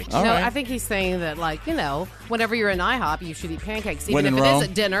pancakes. All right. I think he's saying that, like, whenever you're in IHOP, you should eat pancakes, When even in if it Rome. is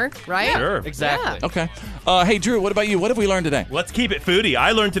at dinner, right? Sure. Exactly. Okay. Hey, Drew, what about you? What have we learned today? Let's keep it foodie.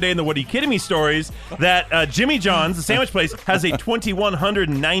 I learned today in the What Are You Kidding Me stories that Jimmy John's, the sandwich place, has a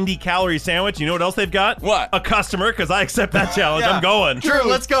 2,190 calorie sandwich. You know what else they've got? What? A customer, because I accept that challenge. Yeah. I'm going. Drew,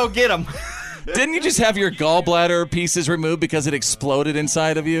 let's go get them. Didn't you just have your gallbladder pieces removed because it exploded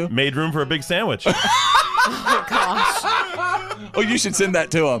inside of you? Made room for a big sandwich. Oh, gosh. Oh, you should send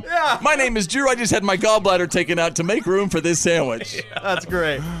that to him. Yeah. My name is Drew. I just had my gallbladder taken out to make room for this sandwich. That's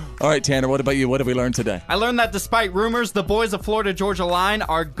great. All right, Tanner, what about you? What have we learned today? I learned that despite rumors, the boys of Florida-Georgia Line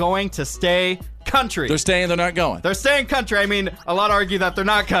are going to stay country. They're staying, they're not going. They're staying country. I mean, a lot argue that they're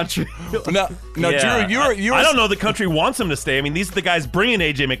not country. No, Yeah. Drew, you're. I don't know the country wants them to stay. I mean, these are the guys bringing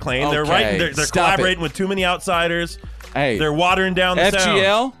AJ McClain. They're Okay, they're stop collaborating it. with too many outsiders. Hey, They're watering down the FGL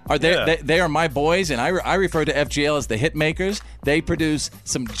sound. are they, Yeah. they are my boys, and I refer to FGL as the hit makers. They produce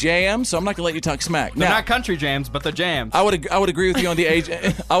some jams, so I'm not gonna let you talk smack. They're Now, not country jams, but they're jams. I would agree with you on the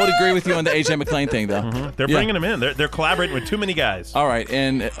AJ. I would agree with you on the AJ McClain thing, though. They're Yeah. bringing them in. They're collaborating with too many guys. All right,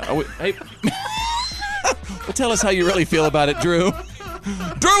 and hey, well, tell us how you really feel about it, Drew.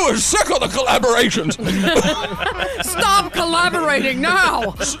 Drew is sick of the collaborations. Stop collaborating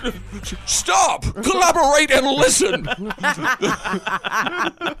now. Stop! Collaborate and listen.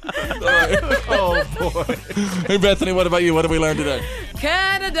 Oh, boy. Hey, Bethany, what about you? What have we learned today?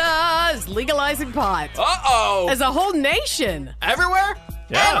 Canada is legalizing pot. Uh-oh. As a whole nation. Everywhere?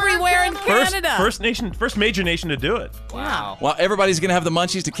 Yeah. Everywhere in Canada. First major nation to do it. Wow. Well, everybody's going to have the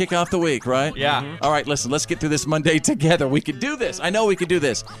munchies to kick off the week, right? Yeah. All right, listen, let's get through this Monday together. We can do this. I know we can do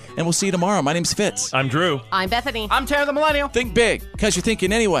this. And we'll see you tomorrow. My name's Fitz. I'm Drew. I'm Bethany. I'm Tanner the Millennial. Think big, because you're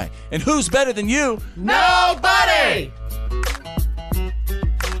thinking anyway. And who's better than you? Nobody!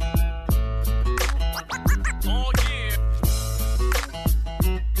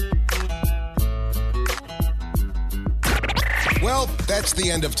 Well, that's the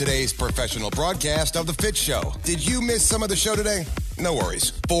end of today's professional broadcast of The Fitz Show. Did you miss some of the show today? No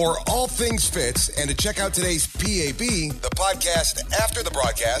worries. For all things Fitz and to check out today's PAB, the podcast after the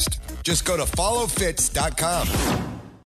broadcast, just go to followfitz.com.